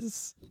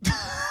dishes.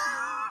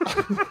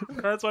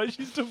 That's why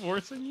she's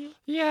divorcing you?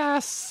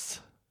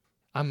 Yes.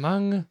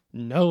 Among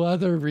no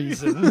other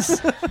reasons.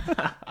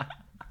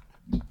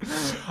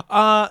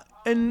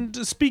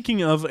 And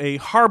speaking of a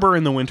harbor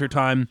in the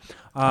wintertime,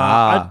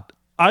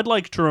 I'd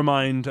like to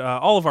remind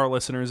all of our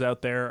listeners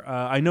out there,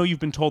 I know you've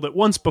been told it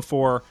once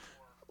before.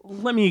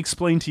 Let me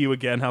explain to you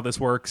again how this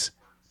works.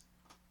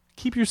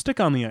 Keep your stick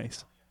on the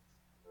ice.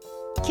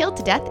 Killed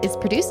to Death is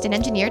produced and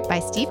engineered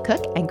by Steve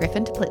Cook and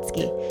Griffin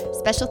Toplitsky.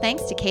 Special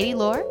thanks to Katie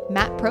Lohr,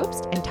 Matt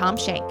Probst, and Tom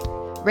Shank.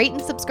 Rate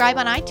and subscribe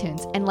on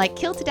iTunes and like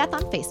Kill to Death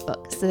on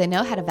Facebook so they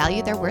know how to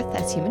value their worth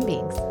as human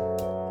beings.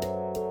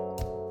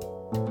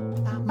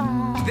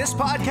 This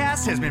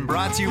podcast has been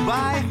brought to you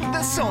by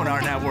the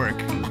Sonar Network.